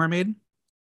former Little Mermaid.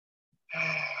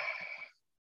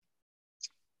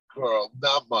 Girl,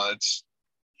 not much.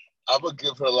 I would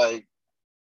give her like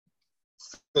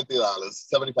 $50,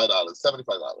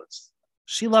 $75.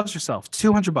 She loves herself.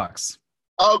 $200.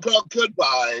 Oh, girl,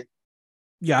 goodbye.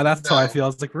 Yeah, that's how I feel.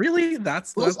 It's like, really?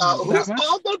 Who's out there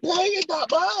paying that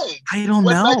much? I don't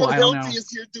know. Megan Hilty is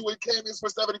here doing cameos for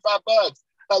 $75.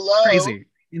 Hello? Crazy.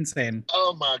 Insane.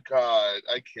 Oh my God.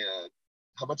 I can't.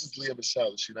 How much is Lea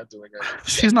Michele? Is she not doing it?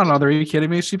 She's not on there. Are you kidding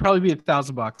me? She'd probably be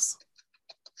 $1,000.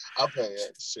 I'll pay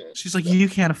it. Shit. She's like, you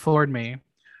can't afford me.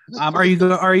 Are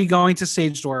you going to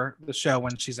Stage Door the show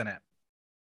when she's in it?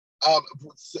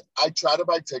 I tried to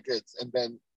buy tickets and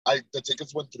then the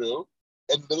tickets went through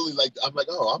and literally I'm like,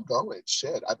 oh, I'm going.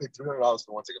 Shit. I paid $300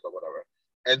 for one ticket, but whatever.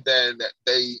 And then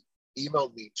they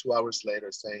emailed me 2 hours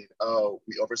later saying, oh,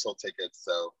 we oversold tickets,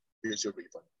 so here's your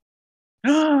refund.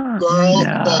 Girl,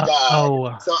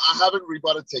 no. So I haven't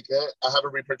rebought a ticket. I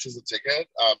haven't repurchased a ticket.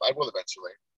 I will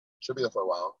eventually. Should be there for a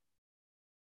while.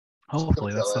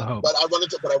 Hopefully, that's the hope. But I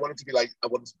wanted to be like, I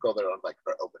wanted to go there on like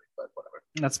her opening, but whatever.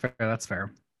 That's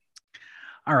fair.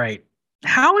 All right.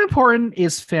 How important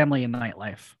is family in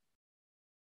nightlife?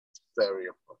 Very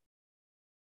important.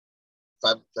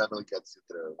 Family gets you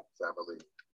through. Family.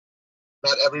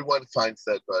 Not everyone finds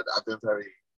it, but I've been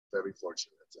very, very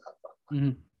fortunate to have fun.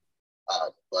 Mm-hmm.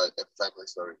 But family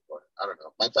is very important. I don't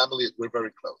know. My family, we're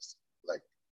very close. Like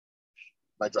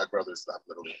my drag brothers, I'm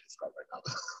literally in this car right now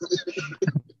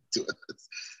doing this.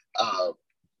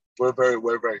 We're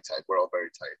very tight. We're all very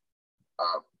tight.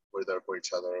 We're there for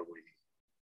each other. We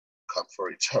come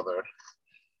for each other.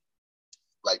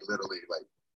 Like literally, like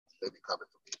they be coming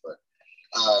for me. But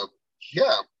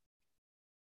yeah.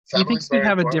 Do you think you'd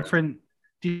have a different?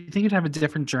 Do you think you'd have a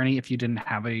different journey if you didn't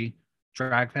have a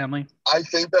drag family? I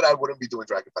think that I wouldn't be doing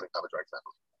drag if I didn't have a drag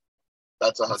family.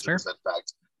 That's 100%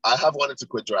 fact. I have wanted to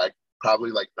quit drag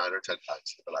probably like 9 or 10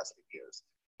 times in the last 8 years.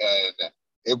 And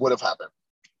it would have happened.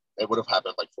 It would have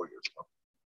happened like 4 years ago.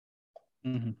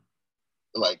 Mm-hmm.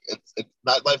 Like it's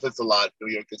nightlife is a lot,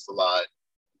 New York is a lot,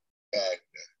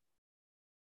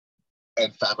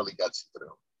 and family gets you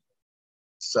through.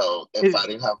 So if I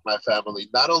didn't have my family,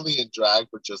 not only in drag,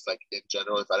 but just like in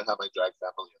general, if I didn't have my drag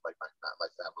family and like my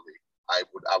family, I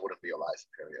wouldn't be alive,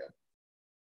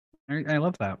 period. I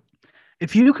love that.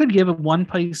 If you could give one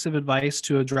piece of advice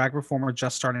to a drag performer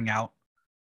just starting out,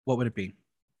 what would it be?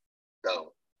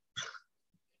 No.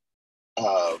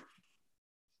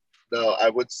 No, I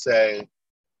would say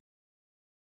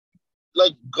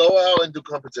like go out and do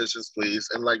competitions, please,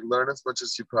 and like learn as much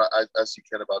as you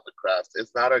can about the craft.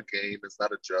 It's not a game. It's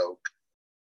not a joke.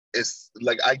 It's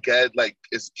like I get like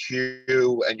it's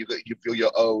cute and you feel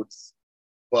your oats,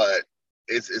 but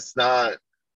it's not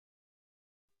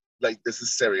like this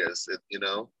is serious.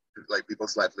 Like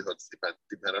people's livelihoods depend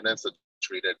on it, so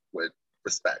treat it with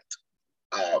respect.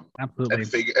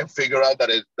 Absolutely. And figure out that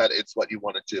it's what you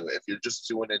want to do. If you're just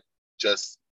doing it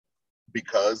just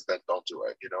because, then don't do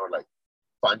it. Like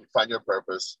find your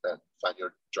purpose and find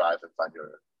your drive and find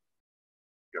your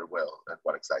will and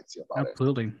what excites you about it.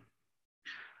 Absolutely.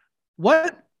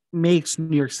 What makes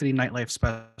New York City nightlife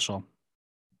special?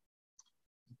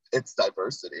 It's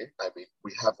diversity. I mean,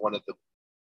 we have one of the,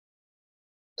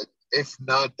 if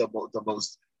not the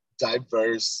most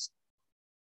diverse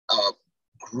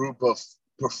group of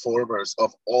performers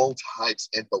of all types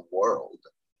in the world.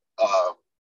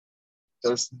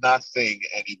 There's nothing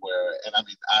anywhere, and I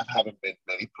mean, I haven't been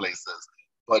many places,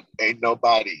 but ain't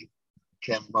nobody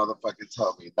can motherfucking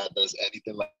tell me that there's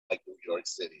anything like New York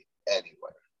City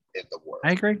anywhere in the world.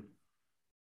 I agree.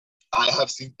 I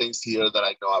have seen things here that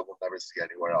I know I will never see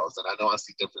anywhere else, and I know I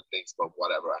see different things, but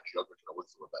whatever. New York can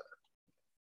always do it better.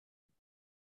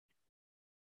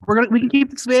 We can keep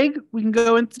this vague. We can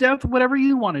go into depth, whatever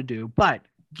you want to do. But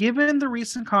given the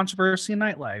recent controversy in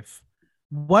nightlife,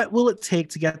 what will it take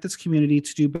to get this community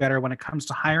to do better when it comes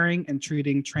to hiring and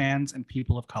treating trans and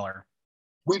people of color?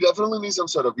 We definitely need some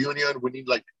sort of union. We need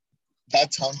like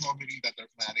that town hall meeting that they're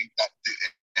planning. That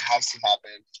it has to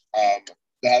happen.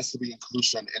 There has to be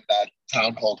inclusion in that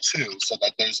town hall too, so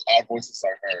that our voices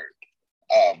are heard.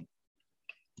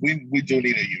 We do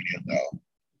need a union though.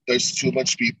 There's too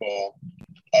much people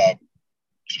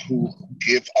who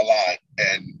give a lot,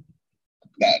 and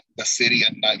that the city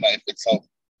and nightlife itself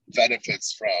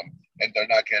benefits from, and they're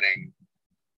not getting,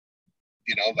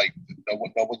 like no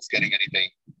one's getting anything,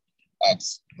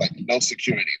 like no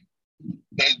security.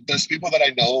 There's people that I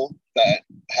know that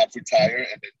have retired,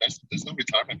 and there's no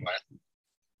retirement plan,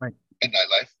 right, in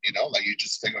nightlife. Like you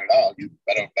just figure it out. You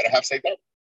better have saved up.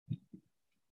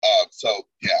 So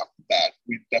yeah, that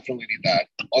we definitely need that.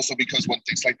 Also, because when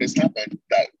things like this happen,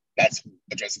 that's who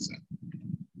addresses it.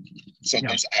 So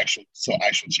there's actual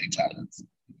change happens.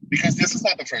 Because this is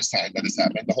not the first time that this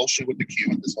happened. The whole shit with the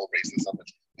Q and this whole racism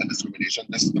and discrimination,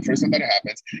 this is the first time that it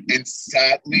happens. And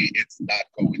sadly, it's not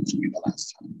going to be the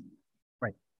last time.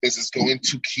 Right. This is going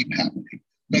to keep happening.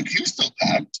 The Q's still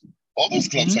packed. All those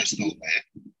clubs are still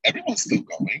lit. Everyone's still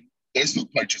going. They're still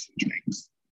purchasing drinks.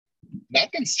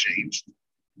 Nothing's changed.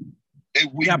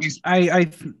 We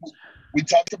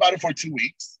talked about it for 2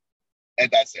 weeks, and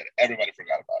that's it. Everybody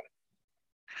forgot about it.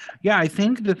 Yeah, I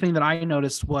think the thing that I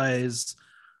noticed was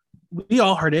we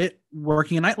all heard it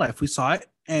working in nightlife. We saw it,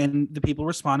 and the people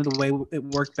responded the way it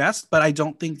worked best. But I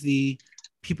don't think the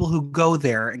people who go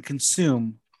there and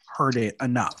consume heard it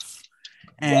enough.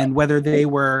 And whether they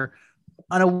were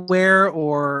unaware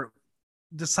or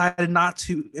decided not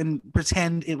to and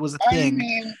pretend it was a thing. I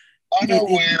mean,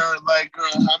 unaware, like,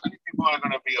 girl, how many people are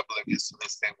going to be oblivious to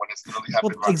this thing when it's literally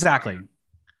happening? Well, exactly.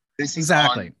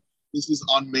 This is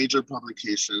on major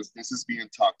publications. This is being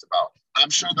talked about. I'm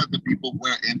sure that the people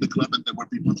were in the club and there were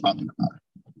people talking about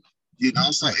it.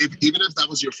 So even if that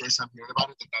was your first time hearing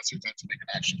about it, then that's your time to make an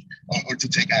action or to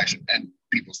take action. And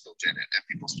people still did it, and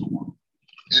people still won't.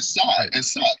 It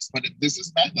sucks, but this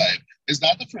is nightlife. It's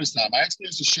not the first time. I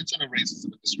experienced a shit ton of racism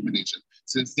and discrimination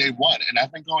since day one, and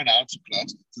I've been going out to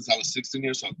clubs since I was 16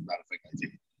 years old without a fake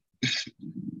ID.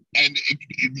 And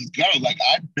girl, like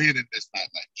I've been in this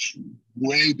nightlife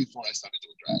way before I started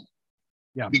doing drag.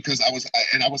 Yeah. Because I was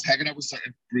hanging out with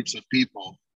certain groups of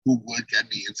people who would get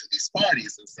me into these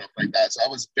parties and stuff like that. So I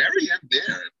was very in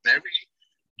there,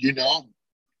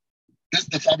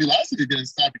 the fabulosity didn't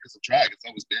start because of drag. It's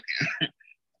always been here.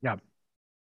 Yeah.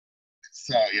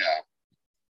 So yeah.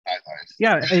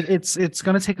 Yeah, it's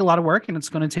going to take a lot of work, and it's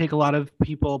going to take a lot of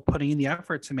people putting in the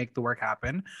effort to make the work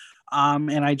happen.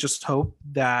 And I just hope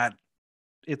that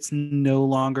it's no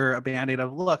longer a band-aid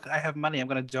of, look, I have money, I'm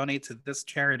going to donate to this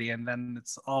charity, and then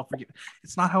it's all for you.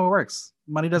 It's not how it works.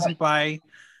 Money doesn't buy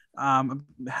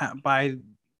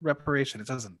reparation. It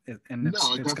doesn't. No,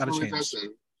 it it's got to definitely change.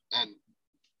 doesn't. And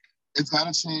it's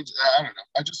got to change. I don't know.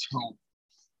 I just hope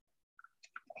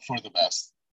for the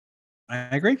best.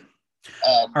 I agree.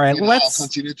 All right, I'll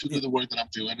continue to do the work that I'm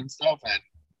doing and stuff. And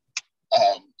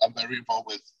I'm very involved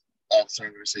with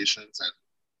certain organizations, and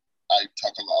I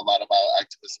talk a lot about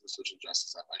activism and social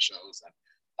justice at my shows. And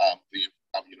I'm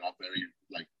very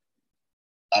like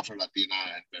Afro Latina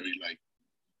and very like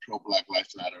pro Black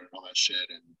Lives Matter and all that shit.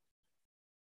 And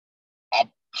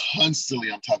I'm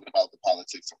talking about the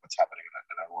politics of what's happening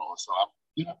in our world. So I'm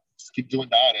just keep doing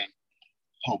that and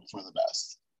hope for the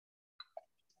best.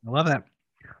 I love that.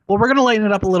 Well, we're going to lighten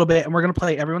it up a little bit, and we're going to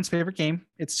play everyone's favorite game.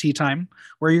 It's Tea Time,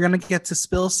 where you're going to get to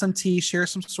spill some tea, share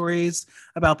some stories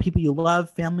about people you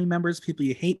love, family members, people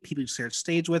you hate, people you shared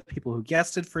stage with, people who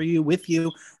guested for you, with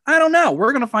you. I don't know.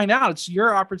 We're going to find out. It's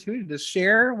your opportunity to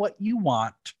share what you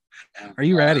want. Are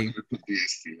you ready? Put the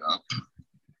AC up.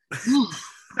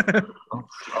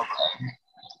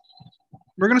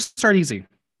 We're going to start easy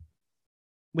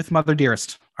with Mother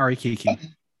Dearest, Ari Kiki.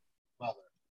 Mother.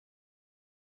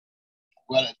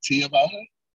 What, a tea about her?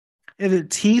 Is it a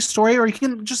tea story, or you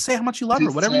can just say how much you love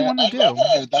her, whatever you want to do. Love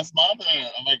her. That's Mother.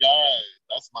 Oh my God.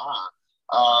 That's mine.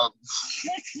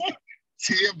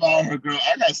 Tea about her, girl.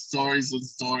 I got stories and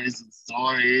stories and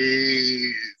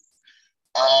stories.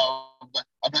 I'm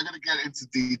not going to get into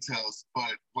details,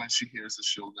 but when she hears it,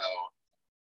 she'll know.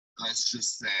 Let's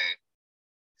just say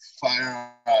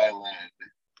Fire Island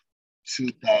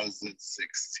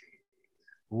 2016.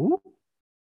 Ooh.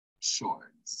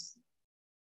 Shorts.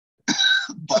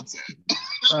 That's it.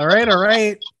 All right.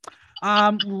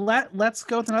 Let's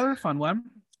go with another fun one.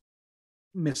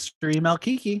 Mystery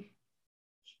Melkiki.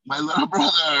 My little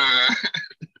brother.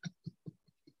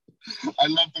 I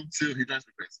love him too. He drives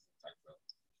me crazy sometimes though.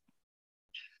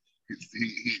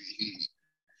 He's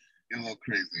a little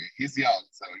crazy. He's young,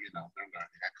 so they're learning.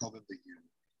 I call him the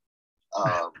youth.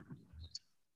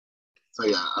 So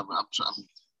yeah, I love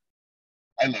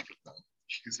him though.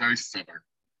 He's very stubborn,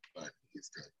 but he's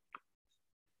good.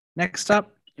 Next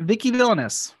up, Vicky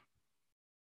Villainous.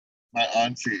 My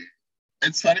auntie.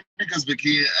 It's funny because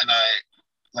Vicky and I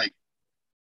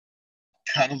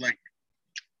kind of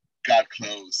got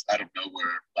close out of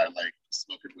nowhere by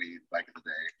smoking weed back in the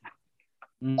day.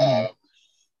 Mm-hmm.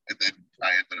 And then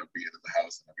I ended up being in the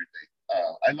house and everything.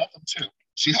 I love them too.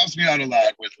 She helps me out a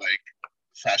lot with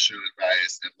fashion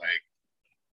advice and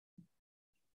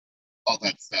all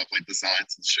that stuff,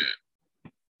 designs and shit.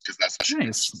 Because that's what she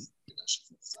does.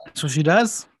 That's what she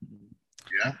does.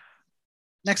 Yeah.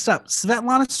 Next up,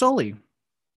 Svetlana Stoli.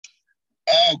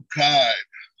 Oh God.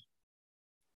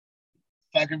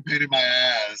 Fucking pain in my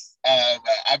ass.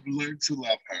 I've learned to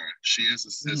love her. She is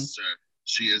a sister. Mm-hmm.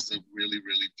 She is a really,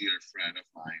 really dear friend of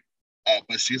mine.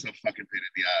 But she's a fucking pain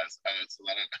in the ass. So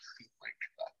oh my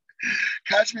God.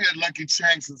 Catch me at Lucky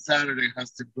Chang's on Saturday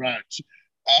hosting brunch.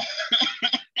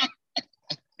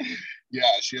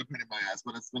 Yeah, she a pain in my ass.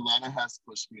 But Svetlana has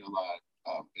pushed me a lot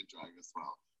in drag as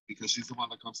well. Because she's the one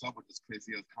that comes up with this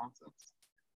crazy ass concepts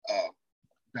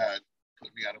that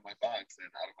put me out of my box and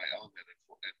out of my element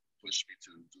and pushed me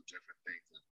to do different things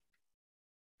and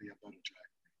be a better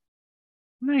drag.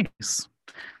 Nice.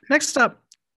 Next up,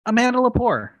 Amanda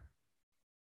Lepore.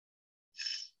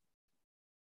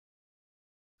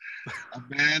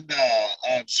 Amanda,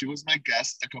 she was my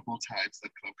guest a couple of times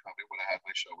at Club Comedy when I had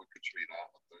my show with Katrina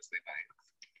on Thursday night.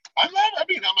 Amanda,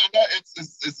 it's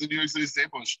the New York City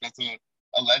staple. That's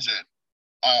a legend.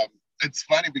 It's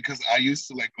funny because I used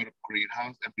to go to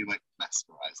Greenhouse and be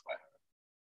mesmerized by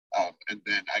her. And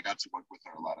then I got to work with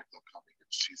her a lot at Club Comedy, and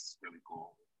she's really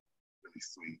cool, really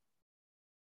sweet.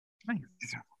 Nice.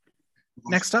 Yeah.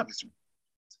 Next up,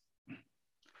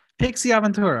 Pixie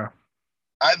Aventura.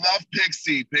 I love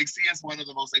Pixie. Pixie is one of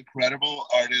the most incredible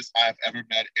artists I've ever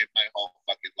met in my whole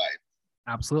fucking life.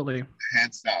 Absolutely.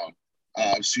 Hands down.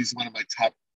 She's one of my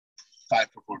top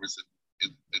 5 performers in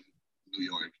New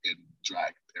York in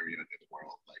drag period in the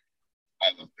world. I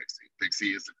love Pixie.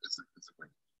 Pixie is a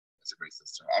great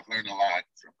sister. I've learned a lot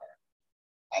from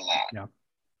her. A lot. Yeah.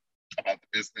 About the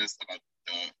business, about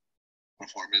the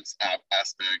performance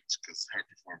aspect, because her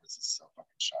performance is so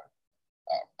fucking sharp.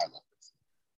 I love Pixie.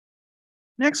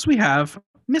 Next we have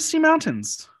Misty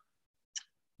Mountains.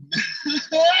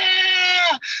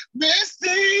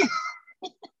 Misty!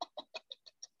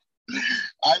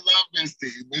 I love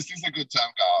Misty. Misty's a good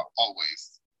time gal,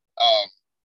 always.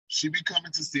 She be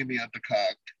coming to see me at the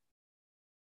Cock.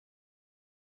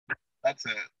 That's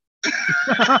it.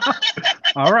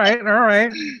 All right.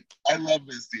 I love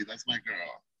Misty. That's my girl.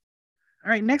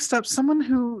 All right. Next up, someone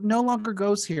who no longer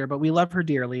goes here, but we love her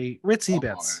dearly, Ritzy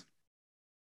Bits.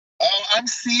 Oh, I'm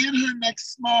seeing her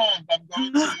next month. I'm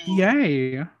going to.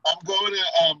 Yay! I'm going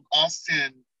to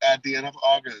Austin at the end of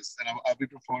August, and I'll be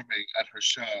performing at her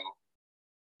show.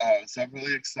 So I'm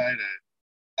really excited.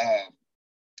 That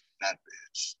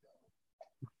bitch.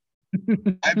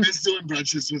 I miss doing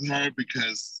brunches with her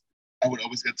because I would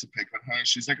always get to pick on her.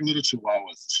 She's like a little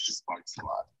chihuahua, so she just barks a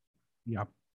lot. Yeah.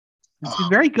 She's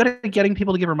very good at getting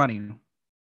people to give her money.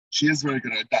 She is very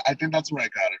good at that. I think that's where I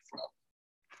got it from.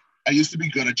 I used to be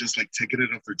good at just like taking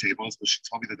it off their tables, but she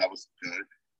told me that was good.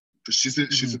 Because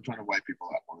she's in front of white people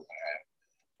a lot more than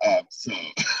I am. So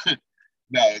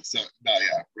yeah,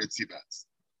 Ritzy Bets.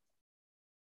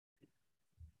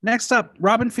 Next up,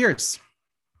 Robin Fierce.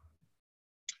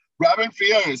 Robin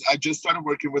Fierce. I just started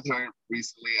working with her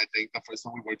recently. I think the first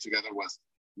time we worked together was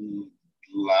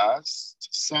last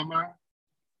summer.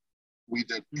 We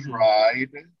did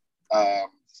Pride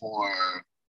for,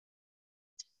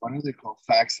 what are they called?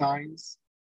 Fact signs.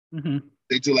 Mm-hmm.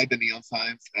 They do like the neon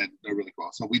signs, and they're really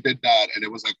cool. So we did that, and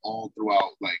it was like all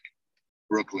throughout like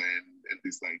Brooklyn and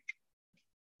these like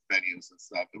venues and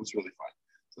stuff. It was really fun.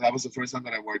 So that was the first time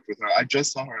that I worked with her. I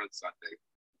just saw her on Sunday.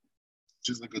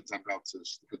 She's a good time out too.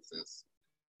 She's a good sis.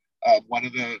 One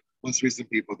of the most recent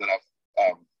people that I've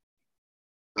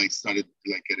like started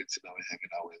like getting to know and hanging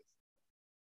out with.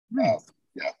 Nice.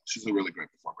 Yeah, she's a really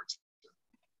great performer too.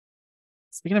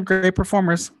 Speaking of great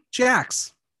performers,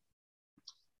 Jax.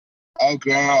 Oh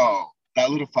girl, that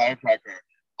little firecracker.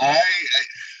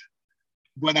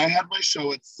 When I had my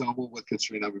show at Soma with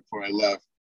Katrina before I left,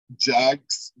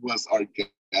 Jax was our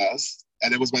guest,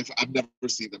 and it was I've never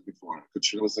seen them before.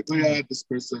 Katrina was like, "Oh yeah, this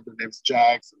person, their name's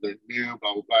Jax, and they're new,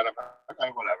 blah blah blah." And I'm like,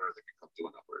 "Okay, whatever, they can come do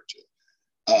a number or two."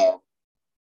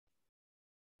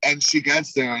 And she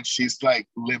gets there, and she's like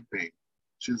limping.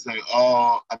 She's like,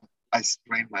 "Oh, I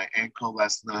sprained my ankle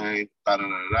last night, da da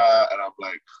da da," and I'm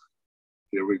like,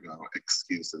 "Here we go,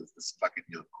 excuses, this fucking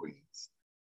young queens."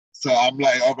 So I'm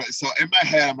like, okay. So in my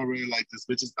head, I'm really like, this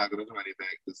bitch is not gonna do anything.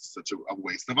 This is such a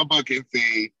waste of a booking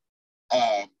fee.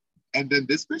 And then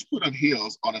this bitch put on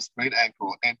heels on a sprained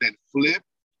ankle and then flipped,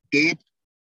 dipped,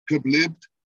 kablipped,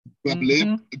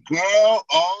 bablipped. Girl,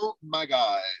 oh my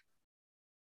God.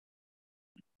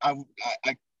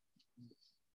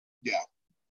 Yeah.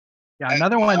 Yeah,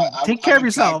 another one. Take care of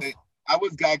yourself. I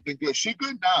was gagged and good. She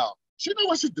good now. She know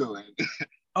what she's doing.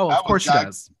 Oh, of course she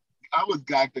does. I was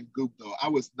gagged and gooped though. I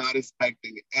was not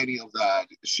expecting any of that.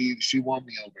 She won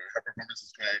me over. Her performance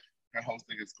is great. Her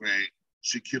hosting is great.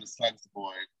 She cute as fuck, the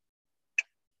boy.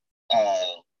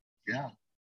 Yeah.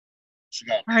 She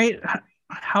got me. All right.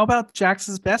 How about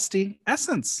Jax's bestie,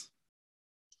 Essence?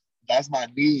 That's my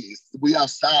niece. We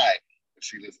outside. If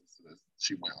she listens to this,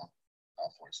 she will.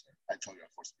 I'll force her. I told you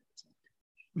I'll force people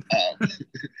to.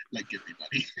 Like, give me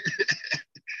money.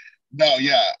 No,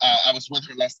 yeah, I was with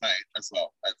her last night as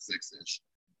well at 6-ish.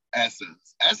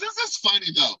 Essence is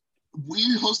funny though.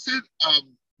 We hosted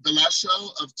the last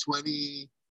show of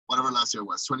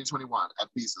 2021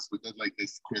 at Pieces. We did like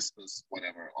this Christmas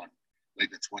whatever on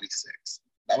like the 26th.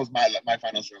 That was my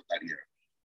final show of that year.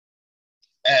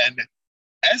 And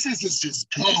Essence is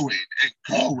just going and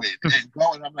going and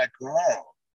going. I'm like,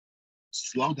 girl,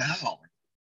 slow down.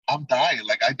 I'm dying.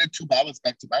 Like I did 2 ballads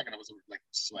back to back and I was like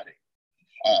sweating.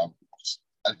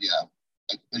 Yeah,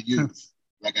 the youth.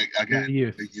 Like again, the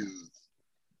youth.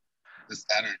 This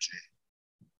energy.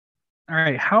 All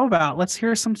right, how about let's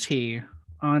hear some tea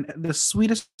on the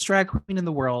sweetest drag queen in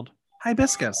the world,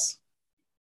 Hibiscus.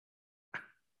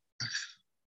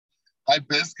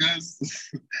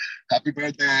 Hibiscus, happy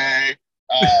birthday.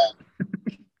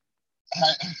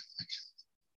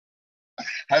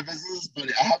 Hibiscus is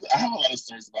funny. I have a lot of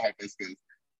stories about Hibiscus.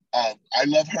 I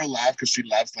love her laugh because she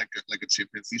laughs like a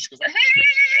chimpanzee. She goes like,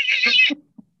 hey!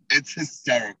 It's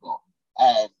hysterical.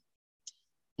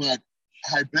 But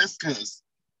Hibiscus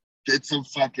did some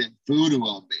fucking voodoo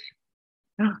on me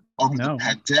over the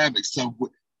pandemic. So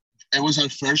it was our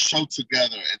first show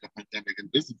together in the pandemic, and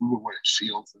we were wearing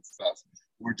shields and stuff.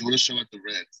 We were doing a show at the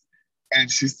Ritz,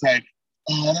 and she's like,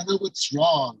 "Oh, I don't know what's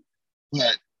wrong,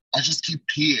 but I just keep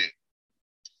peeing."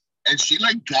 And she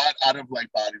like got out of like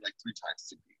body like 3 times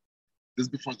to pee. This is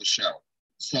before the show.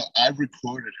 So I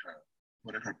recorded her,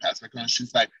 putting her past back on.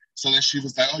 She's like, so then she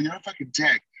was like, "Oh, you're a fucking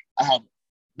dick.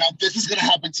 Now this is gonna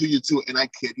happen to you too." And I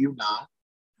kid you not,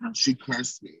 she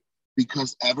cursed me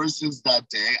because ever since that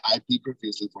day, I pee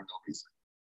profusely for no reason.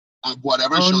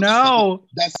 Whatever show. No!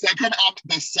 The second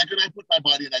I put my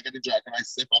body and I get a drag and I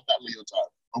sip up that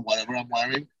leotard or whatever I'm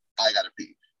wearing, I gotta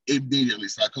pee. immediately.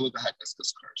 So I call it the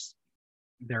hibiscus curse.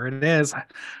 There it is.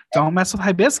 Don't mess with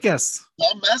hibiscus.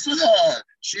 Don't mess with her.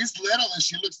 She's little and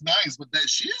she looks nice, but that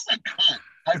she is a cunt.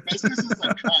 Hibiscus is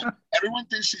a cunt. Everyone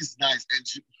thinks she's nice, and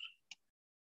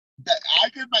I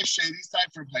get my shady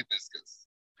side from hibiscus.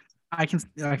 I can.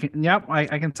 Yep,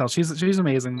 I can tell. She's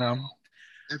amazing though.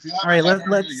 If you all right,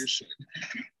 let's. You should.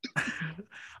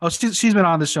 Oh, she's been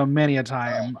on the show many a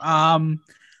time.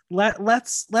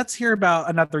 Let's hear about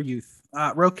another youth.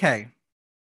 Roque.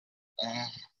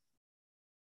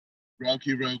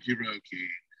 Roki.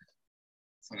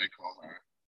 That's what I call her.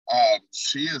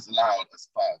 She is loud as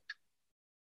fuck.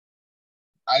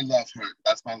 I love her.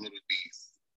 That's my little niece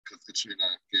because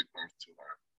Katrina gave birth to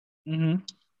her. Mm-hmm.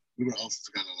 We were also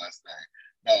together last night.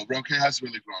 No, Roque has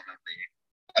really grown on me.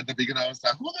 At the beginning, I was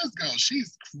like, who is this girl?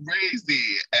 She's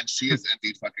crazy. And she is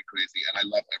indeed fucking crazy. And I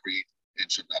love every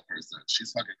inch of that person.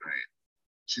 She's fucking great.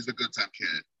 She's a good time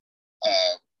kid.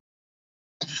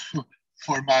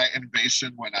 For my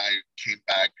invasion when I came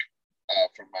back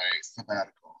from my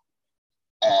sabbatical,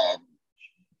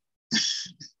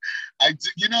 I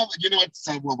did, you know it's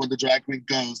when the drag queen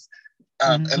goes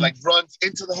and like runs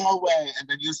into the hallway and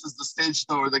then uses the stage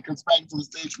door, then comes back to the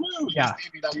stage. Woo! Yeah.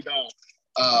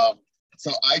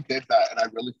 So I did that, and I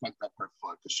really fucked up her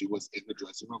foot because she was in the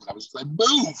dressing room, and I was just like,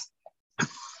 move.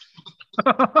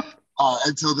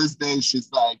 Until this day,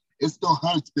 she's like, it still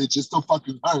hurts, bitch. It still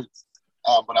fucking hurts.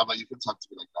 But I'm like, you can talk to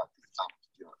me like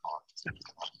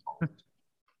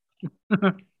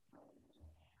that.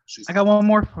 I got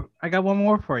one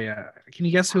more for you. Can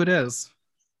you guess who it is?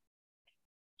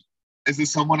 Is it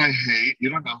someone I hate? You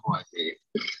don't know who I hate.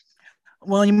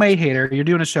 Well, you might hate her. You're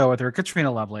doing a show with her, Katrina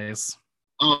Lovelace.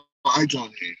 Oh, I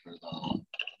don't hate her though.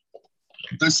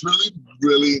 There's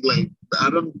really like I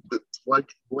don't what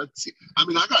I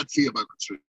mean I got tea about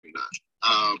Katrina.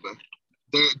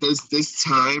 There's this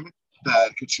time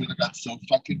that Katrina got so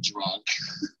fucking drunk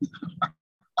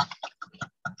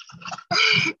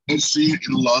and she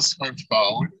lost her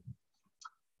phone.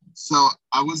 So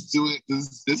I was doing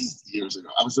this is years ago.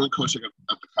 I was doing coaching at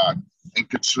the Cock, and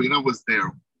Katrina was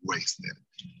there wasted.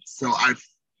 So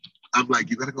I'm like,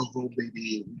 you gotta go home,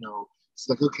 baby. You know, it's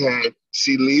like, okay.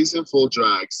 She leaves in full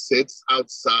drag, sits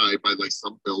outside by like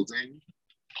some building,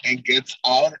 and gets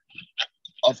out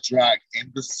of drag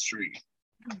in the street,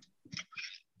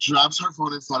 drops her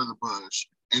phone inside of the bush,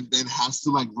 and then has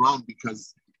to like run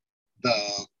because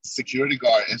the security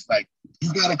guard is like,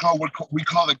 you gotta go. We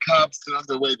call the cops. They're on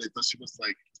their way. So she was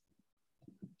like,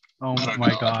 oh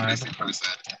my God.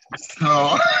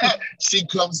 So she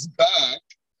comes back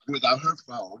without her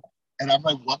phone. And I'm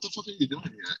like, what the fuck are you doing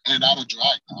here? And out of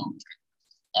drag now.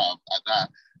 At that.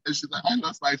 And she's like, I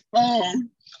lost my phone.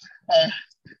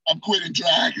 I'm quitting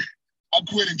drag. I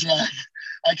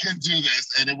can't do this.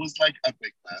 And it was like a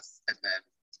big mess. And then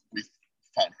we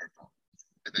found her phone.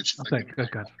 And then she's like, good.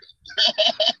 It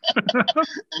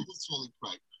was really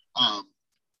quick.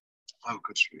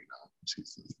 Katrina,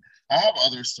 Jesus. I have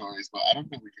other stories, but I don't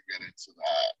think we can get into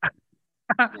that.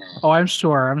 Oh, I'm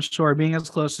sure. Being as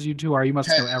close as you two are, you must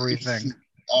know everything.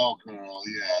 Oh, girl,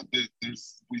 yeah.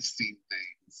 We've seen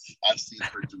things. I've seen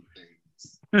her do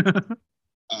things.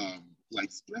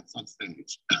 Like splits on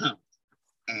stage.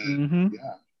 And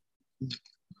yeah.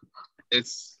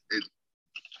 It's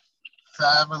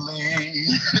family.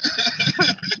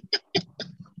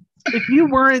 If you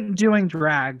weren't doing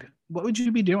drag, what would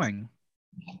you be doing?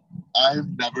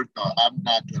 I've never thought. I'm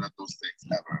not good at those things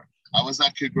ever. I was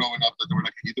that kid growing up that they were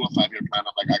like, can you do a 5-year plan?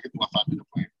 I'm like, I could do a 5-year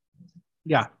plan.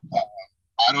 Yeah.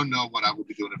 I don't know what I would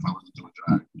be doing if I wasn't doing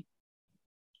drag.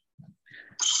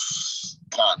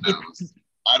 God knows.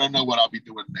 I don't know what I'll be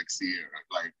doing next year.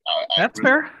 Like, that's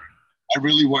fair. I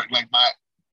really work. Like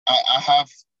I have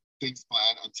things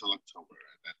planned until October,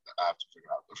 and then I have to figure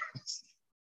out the rest.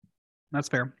 That's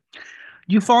fair.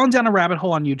 You've fallen down a rabbit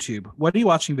hole on YouTube. What are you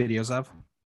watching videos of?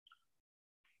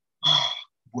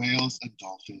 Whales and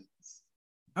dolphins.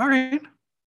 All right.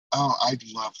 Oh, I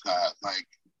love that. Like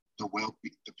the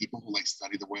people who like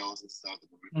study the whales and stuff, the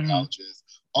marine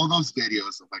biologists, all those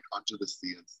videos of like under the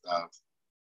sea and stuff.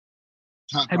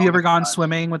 Have you ever gone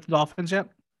swimming with the dolphins yet?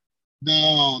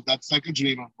 No, that's like a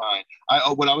dream of mine.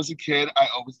 When I was a kid, I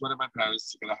always wanted my parents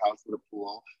to get a house with a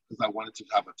pool because I wanted to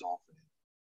have a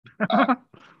dolphin.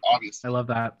 Obviously, I love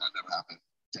that. That never happened.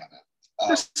 Damn it.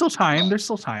 There's still time. There's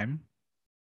still time.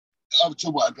 To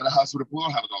what? Get a house with a pool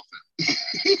or have a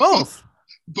dolphin? Both.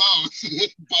 Both.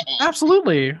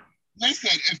 Absolutely.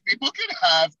 Listen, if people can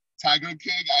have Tiger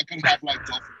King, I could have like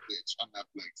Dolphin Bitch on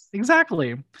Netflix.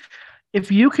 Exactly.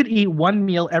 If you could eat one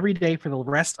meal every day for the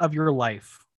rest of your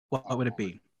life, what would it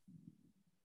be?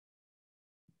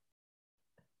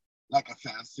 like a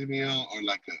fancy meal or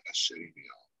like a shitty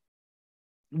meal?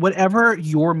 Whatever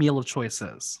your meal of choice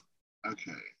is.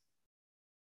 Okay.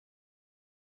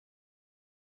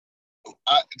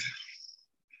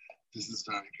 This is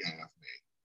very gay of me.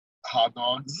 Hot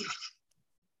dogs.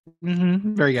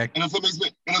 Mm-hmm. Very gay. It also makes me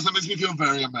feel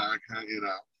very American, you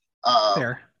know.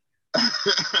 Fair.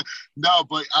 No,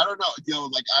 but I don't know. Yo,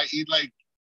 like I eat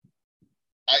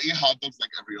hot dogs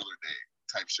like every other day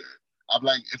type shit. I'm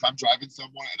like, if I'm driving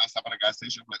somewhere and I stop at a gas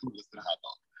station, I'm like, ooh, let's get a hot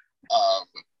dog.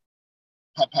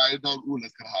 Papaya dog, ooh,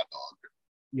 let's get a hot dog.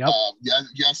 Yep.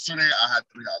 Yesterday I had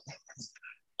 3 hot dogs.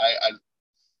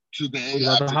 Today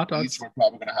after hot dogs. We're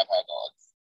probably gonna have hot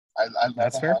dogs. I love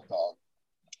That's a fair. hot dog.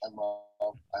 I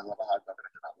love a hot dog, and I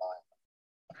cannot lie.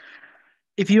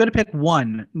 If you had to pick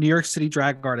one New York City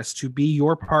drag artist to be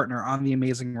your partner on The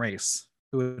Amazing Race,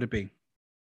 who would it be?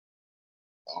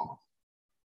 Oh.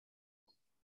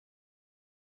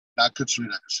 Not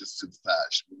Katrina, because she's too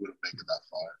fat. We wouldn't make it that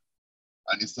far.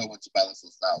 I need someone to balance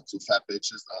us out. 2 fat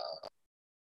bitches.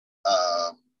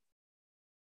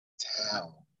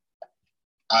 Damn.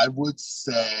 I would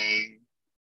say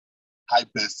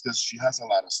Hibiscus. She has a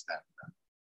lot of stamina.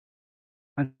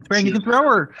 You can throw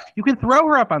her. You can throw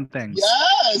her up on things.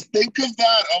 Yes, think of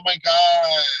that. Oh my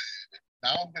god.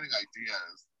 Now I'm getting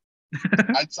ideas.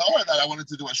 I told her that I wanted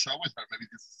to do a show with her. Maybe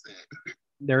this is it.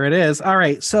 There it is. All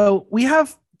right. So we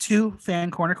have 2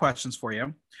 fan corner questions for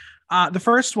you. The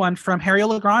first one from Harry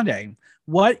Grande.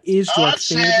 What is your favorite?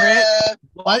 Shit.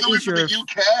 What is your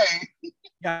UK?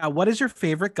 Yeah. What is your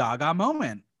favorite Gaga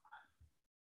moment?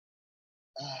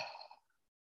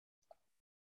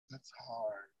 That's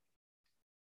hard.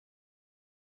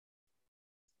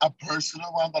 A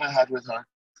personal one that I had with her,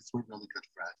 because we're really good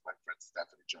friends. My friend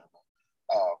Stephanie German.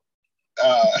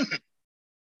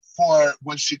 For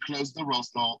when she closed the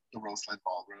Roseland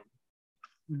Ballroom.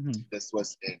 Mm-hmm. This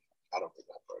was in, I don't think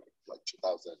I've heard it, like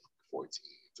 2014,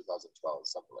 2012,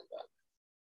 something like that.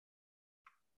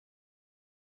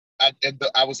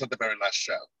 I was at the very last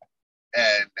show.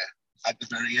 And at the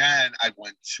very end, I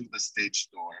went to the stage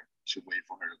door to wait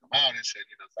for her to come out and shit,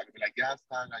 so I could be like, yes,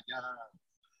 Gaga, yes.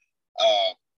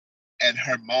 And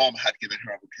her mom had given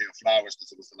her a bouquet of flowers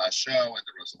because it was the last show and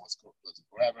the Roseland was closing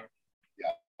forever.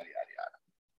 Yada, yada, yada.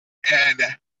 And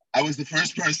I was the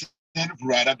first person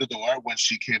right at the door when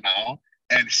she came out,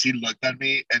 and she looked at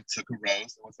me and took a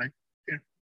rose and was like, here.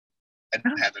 And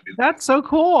handed me. That's so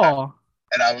cool.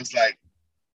 And I was like,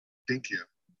 thank you.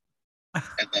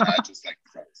 And then I just like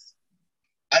froze.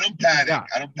 I don't panic. Yeah.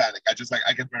 I don't panic. I just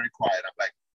I get very quiet. I'm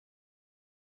like,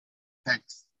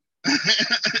 thanks.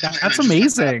 That's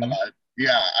amazing.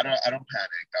 Yeah, I don't panic.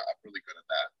 I'm really good at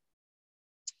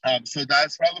that. So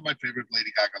that's probably my favorite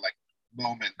Lady Gaga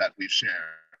moment that we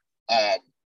share.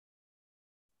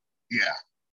 Yeah,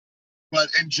 but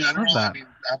in general, I mean,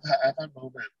 I've had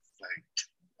moments like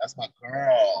that's my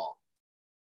girl.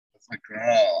 That's my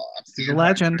girl. I'm seeing the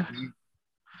legend.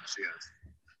 She is.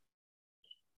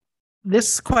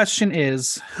 This question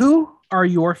is: who are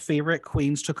your favorite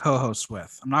queens to co-host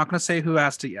with? I'm not going to say who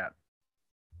asked it yet.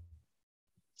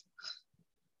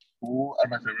 Who are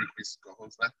my favorite queens to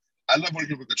co-host with? I love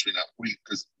working with Katrina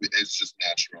because it's just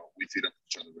natural. We feed up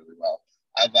each other really well.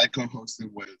 I like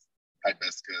co-hosting with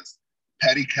Hibiscus,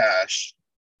 Petty Cash.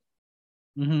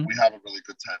 Mm-hmm. We have a really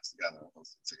good time together,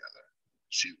 hosting together.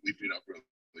 We feed up really,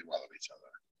 really well at each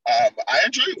other. I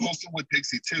enjoy hosting with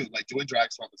Pixie too. Like doing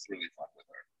drag swap is really fun with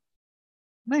her.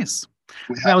 Nice.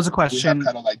 That was a question. We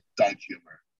have kind of like dark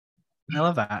humor. I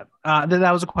love that.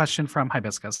 That was a question from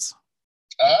Hibiscus.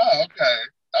 Oh, okay.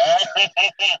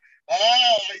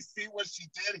 Oh, I see what she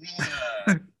did here.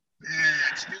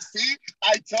 Bitch, you see?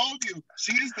 I told you.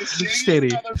 She is the shady.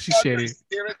 She's shady.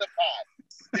 Stare at the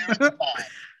pot.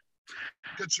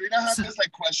 Katrina had this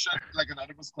question,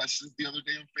 anonymous questions the other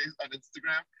day on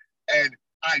Instagram, and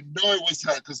I know it was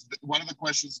her because one of the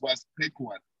questions was pick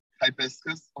one.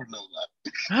 Hibiscus or Lola?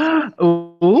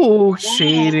 Oh,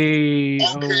 shady.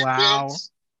 Okay, oh, wow.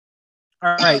 Bitch.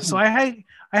 All right. So I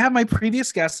have my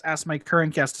previous guest ask my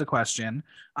current guest a question.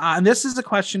 And this is a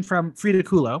question from Frida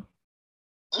Kulo.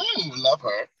 Love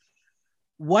her.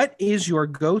 What is your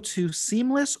go-to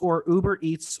Seamless or Uber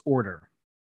Eats order?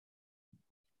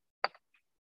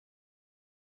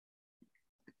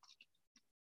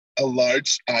 A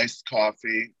large iced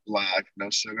coffee, black,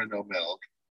 no sugar, no milk,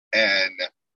 and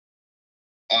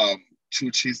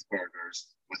 2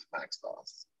 cheeseburgers with mac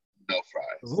sauce, no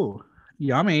fries. Ooh,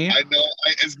 yummy! I know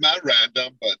it's not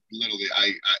random, but literally,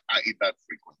 I eat that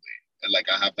frequently, and I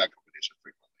have that combination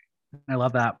frequently. I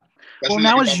love that. Especially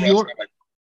now is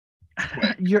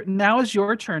now is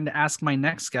your turn to ask my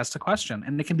next guest a question,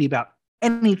 and it can be about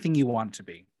anything you want to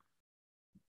be.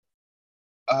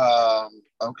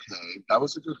 Okay, that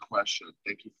was a good question.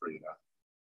 Thank you, Frida.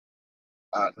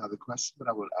 Now the question that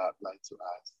I would like to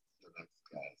ask the next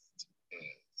guest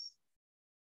is,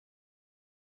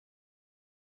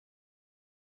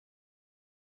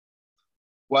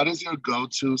 what is your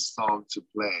go-to song to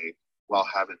play while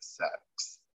having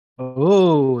sex?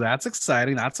 Oh, that's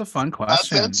exciting. That's a fun That's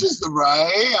question. interesting,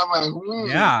 right? I'm like,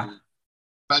 Yeah.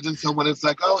 Imagine someone is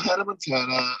like, oh, Hannah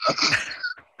Montana.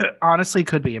 Honestly,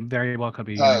 could be. Very well could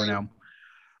be. You never know.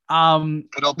 I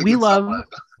don't think We it's love someone.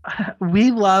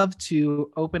 we love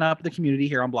to open up the community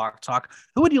here on Block Talk.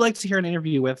 Who would you like to hear an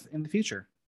interview with in the future?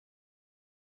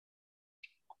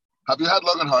 Have you had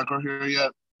Logan Hardcore here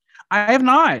yet? I have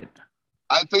not.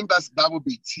 I think that would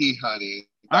be tea, honey.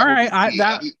 All right,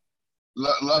 that'd be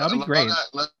great.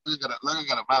 Logan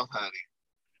got a mouth, honey.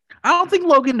 I don't think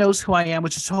Logan knows who I am,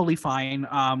 which is totally fine.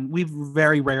 We've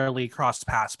very rarely crossed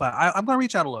paths, but I'm going to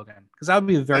reach out to Logan because that would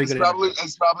be a very good interview.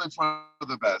 It's probably for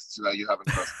the best that you haven't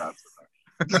crossed paths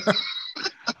with her.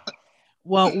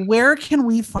 Well, where can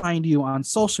we find you on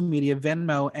social media,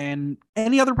 Venmo, and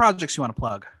any other projects you want to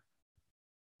plug?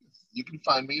 You can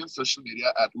find me on social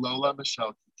media at Lola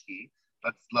Michelle Kiki.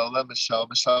 That's Lola Michelle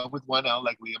with one L,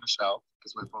 like Leah Michelle,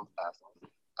 because we're both assholes,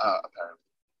 apparently.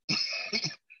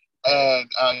 And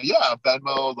yeah,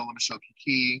 Venmo, Lola Michelle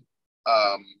Kiki.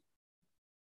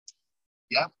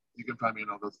 Yeah, you can find me in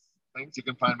all those things. You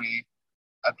can find me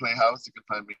at Playhouse. You can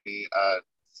find me at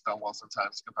Stonewall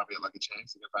sometimes. You can find me at Lucky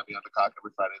Chains. You can find me on the Cock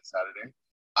every Friday and Saturday.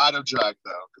 I don't drag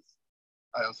though, because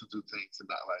I also do things in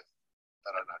that life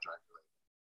that are not drag related.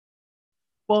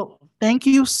 Well, thank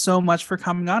you so much for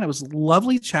coming on. It was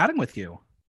lovely chatting with you.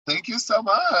 Thank you so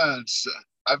much.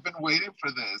 I've been waiting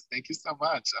for this. Thank you so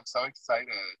much. I'm so excited.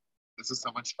 This is so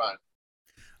much fun.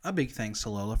 A big thanks to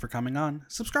Lola for coming on.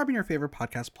 Subscribe on your favorite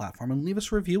podcast platform and leave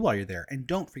us a review while you're there. And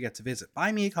don't forget to visit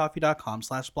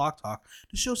buymeacoffee.com/blocktalk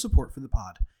to show support for the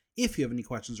pod. If you have any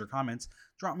questions or comments,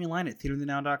 drop me a line at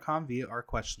theaterthenow.com via our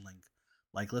question link.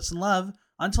 Like, listen, love.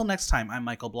 Until next time, I'm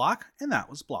Michael Block, and that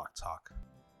was Block Talk.